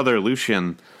 your brother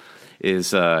Lucian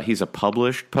is he's a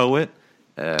published poet.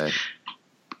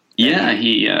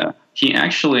 He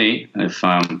actually, if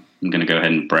I'm going to go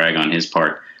ahead and brag on his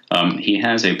part, he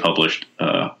has a published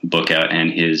book out,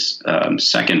 and his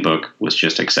second book was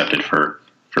just accepted for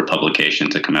publication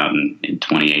to come out in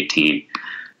 2018.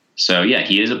 So yeah,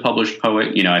 he is a published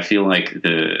poet. I feel like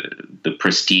the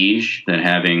prestige that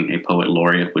having a poet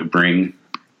laureate would bring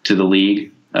to the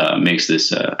league makes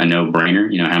this a no-brainer.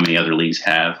 How many other leagues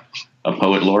have a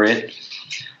poet laureate?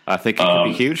 I think it could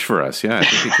be huge for us. Yeah, I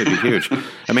think it could be huge.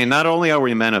 I mean, not only are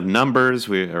we men of numbers,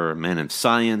 we are men of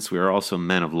science, we are also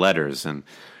men of letters, and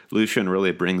Lucian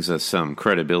really brings us some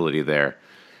credibility there.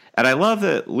 And I love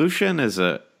that Lucian is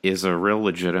a real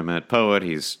legitimate poet.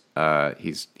 He's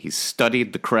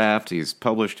studied the craft, he's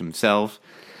published himself,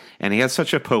 and he has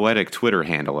such a poetic Twitter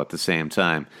handle at the same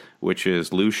time, which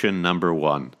is Lucian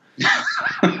 #1.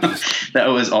 That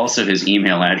was also his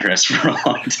email address for a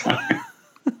long time.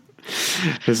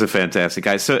 He's a fantastic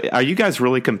guy. So are you guys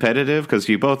really competitive? Because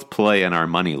you both play in our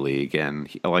money league, and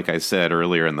like I said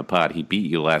earlier in the pod, he beat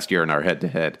you last year in our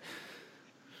head-to-head.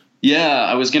 Yeah,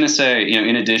 I was going to say,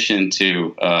 in addition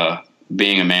to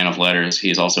being a man of letters,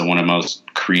 he's also one of the most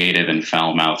creative and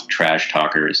foul-mouthed trash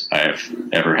talkers I've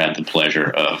ever had the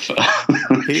pleasure of.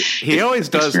 He always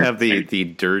does have the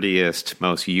dirtiest,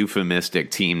 most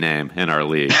euphemistic team name in our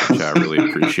league, which I really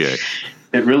appreciate.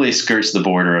 It really skirts the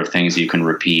border of things you can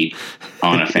repeat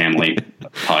on a family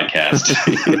podcast.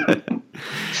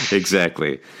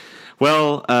 Exactly.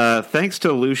 Well, thanks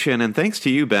to Lucian and thanks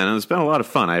to you, Ben. It's been a lot of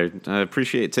fun. I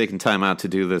appreciate taking time out to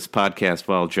do this podcast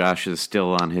while Josh is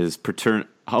still on his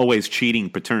always cheating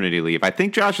paternity leave. I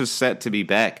think Josh is set to be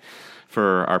back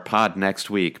for our pod next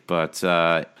week, but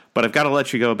I've got to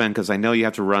let you go, Ben, because I know you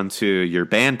have to run to your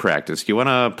band practice. Do you want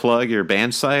to plug your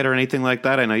band site or anything like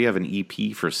that? I know you have an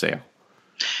EP for sale.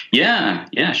 Yeah,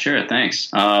 sure.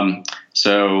 Thanks.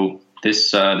 So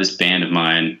this band of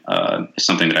mine is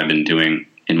something that I've been doing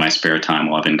in my spare time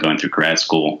while I've been going through grad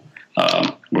school.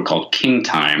 We're called King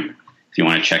Time. If you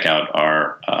want to check out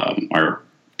our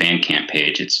Bandcamp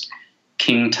page, it's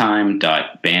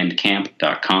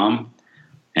kingtime.bandcamp.com.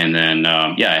 And then,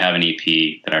 I have an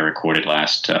EP that I recorded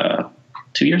last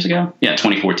 2 years ago. Yeah,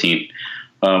 2014,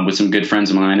 with some good friends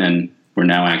of mine, and we're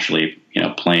now actually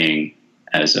playing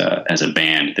as a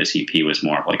band. This EP was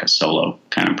more of like a solo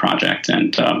kind of project,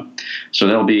 and so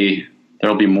there'll be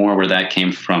more where that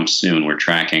came from soon. We're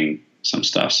tracking some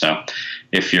stuff. So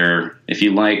if you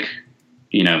like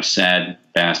sad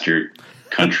bastard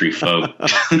country folk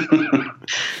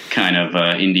kind of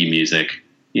indie music,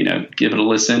 give it a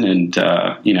listen, and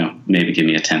maybe give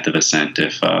me 1/10 of a cent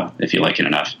if you like it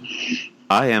enough.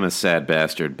 I am a sad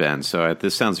bastard, Ben, so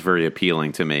this sounds very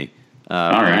appealing to me.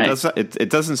 All right. It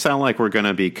doesn't sound like we're going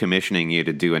to be commissioning you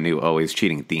to do a new Always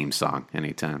Cheating theme song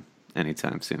anytime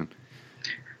soon.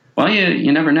 Well,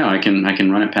 you never know. I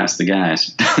can run it past the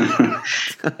guys.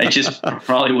 I just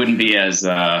probably wouldn't be as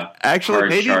actually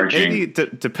maybe charging.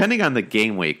 Depending on the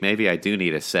game week, maybe I do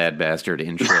need a sad bastard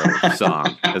intro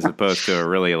song as opposed to a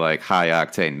really like high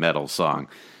octane metal song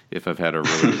if I've had a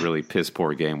really really piss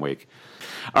poor game week.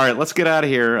 All right, let's get out of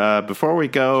here. Before we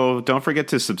go, don't forget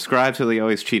to subscribe to the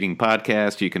Always Cheating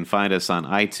podcast. You can find us on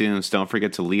iTunes. Don't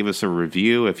forget to leave us a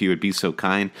review if you would be so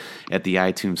kind at the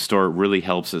iTunes store. It really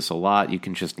helps us a lot. You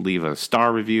can just leave a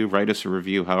star review, write us a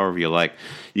review, however you like.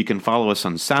 You can follow us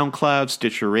on SoundCloud,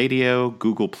 Stitcher Radio,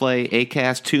 Google Play,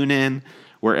 Acast, TuneIn,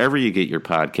 wherever you get your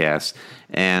podcasts.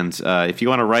 And if you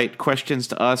want to write questions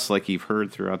to us like you've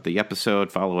heard throughout the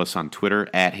episode, follow us on Twitter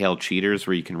 @HailCheaters,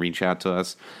 where you can reach out to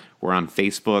us. We're on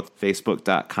Facebook,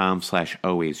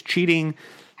 facebook.com/alwayscheating.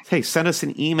 Hey, send us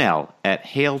an email at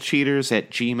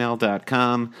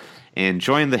hailcheaters@gmail.com and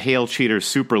join the Hail Cheaters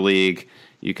Super League.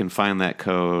 You can find that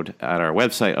code at our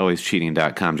website,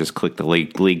 alwayscheating.com. Just click the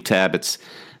league tab. It's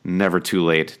never too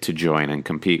late to join and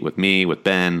compete with me, with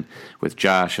Ben, with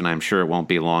Josh, and I'm sure it won't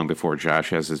be long before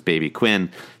Josh has his baby Quinn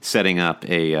setting up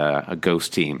a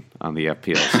ghost team on the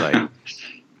FPL site.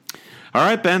 All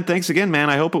right, Ben, thanks again, man.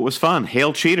 I hope it was fun.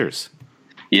 Hail Cheaters.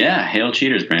 Yeah, hail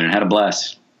Cheaters, Brandon. Had a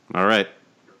blast. All right.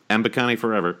 Mbakani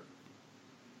forever.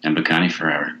 Mbakani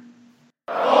forever.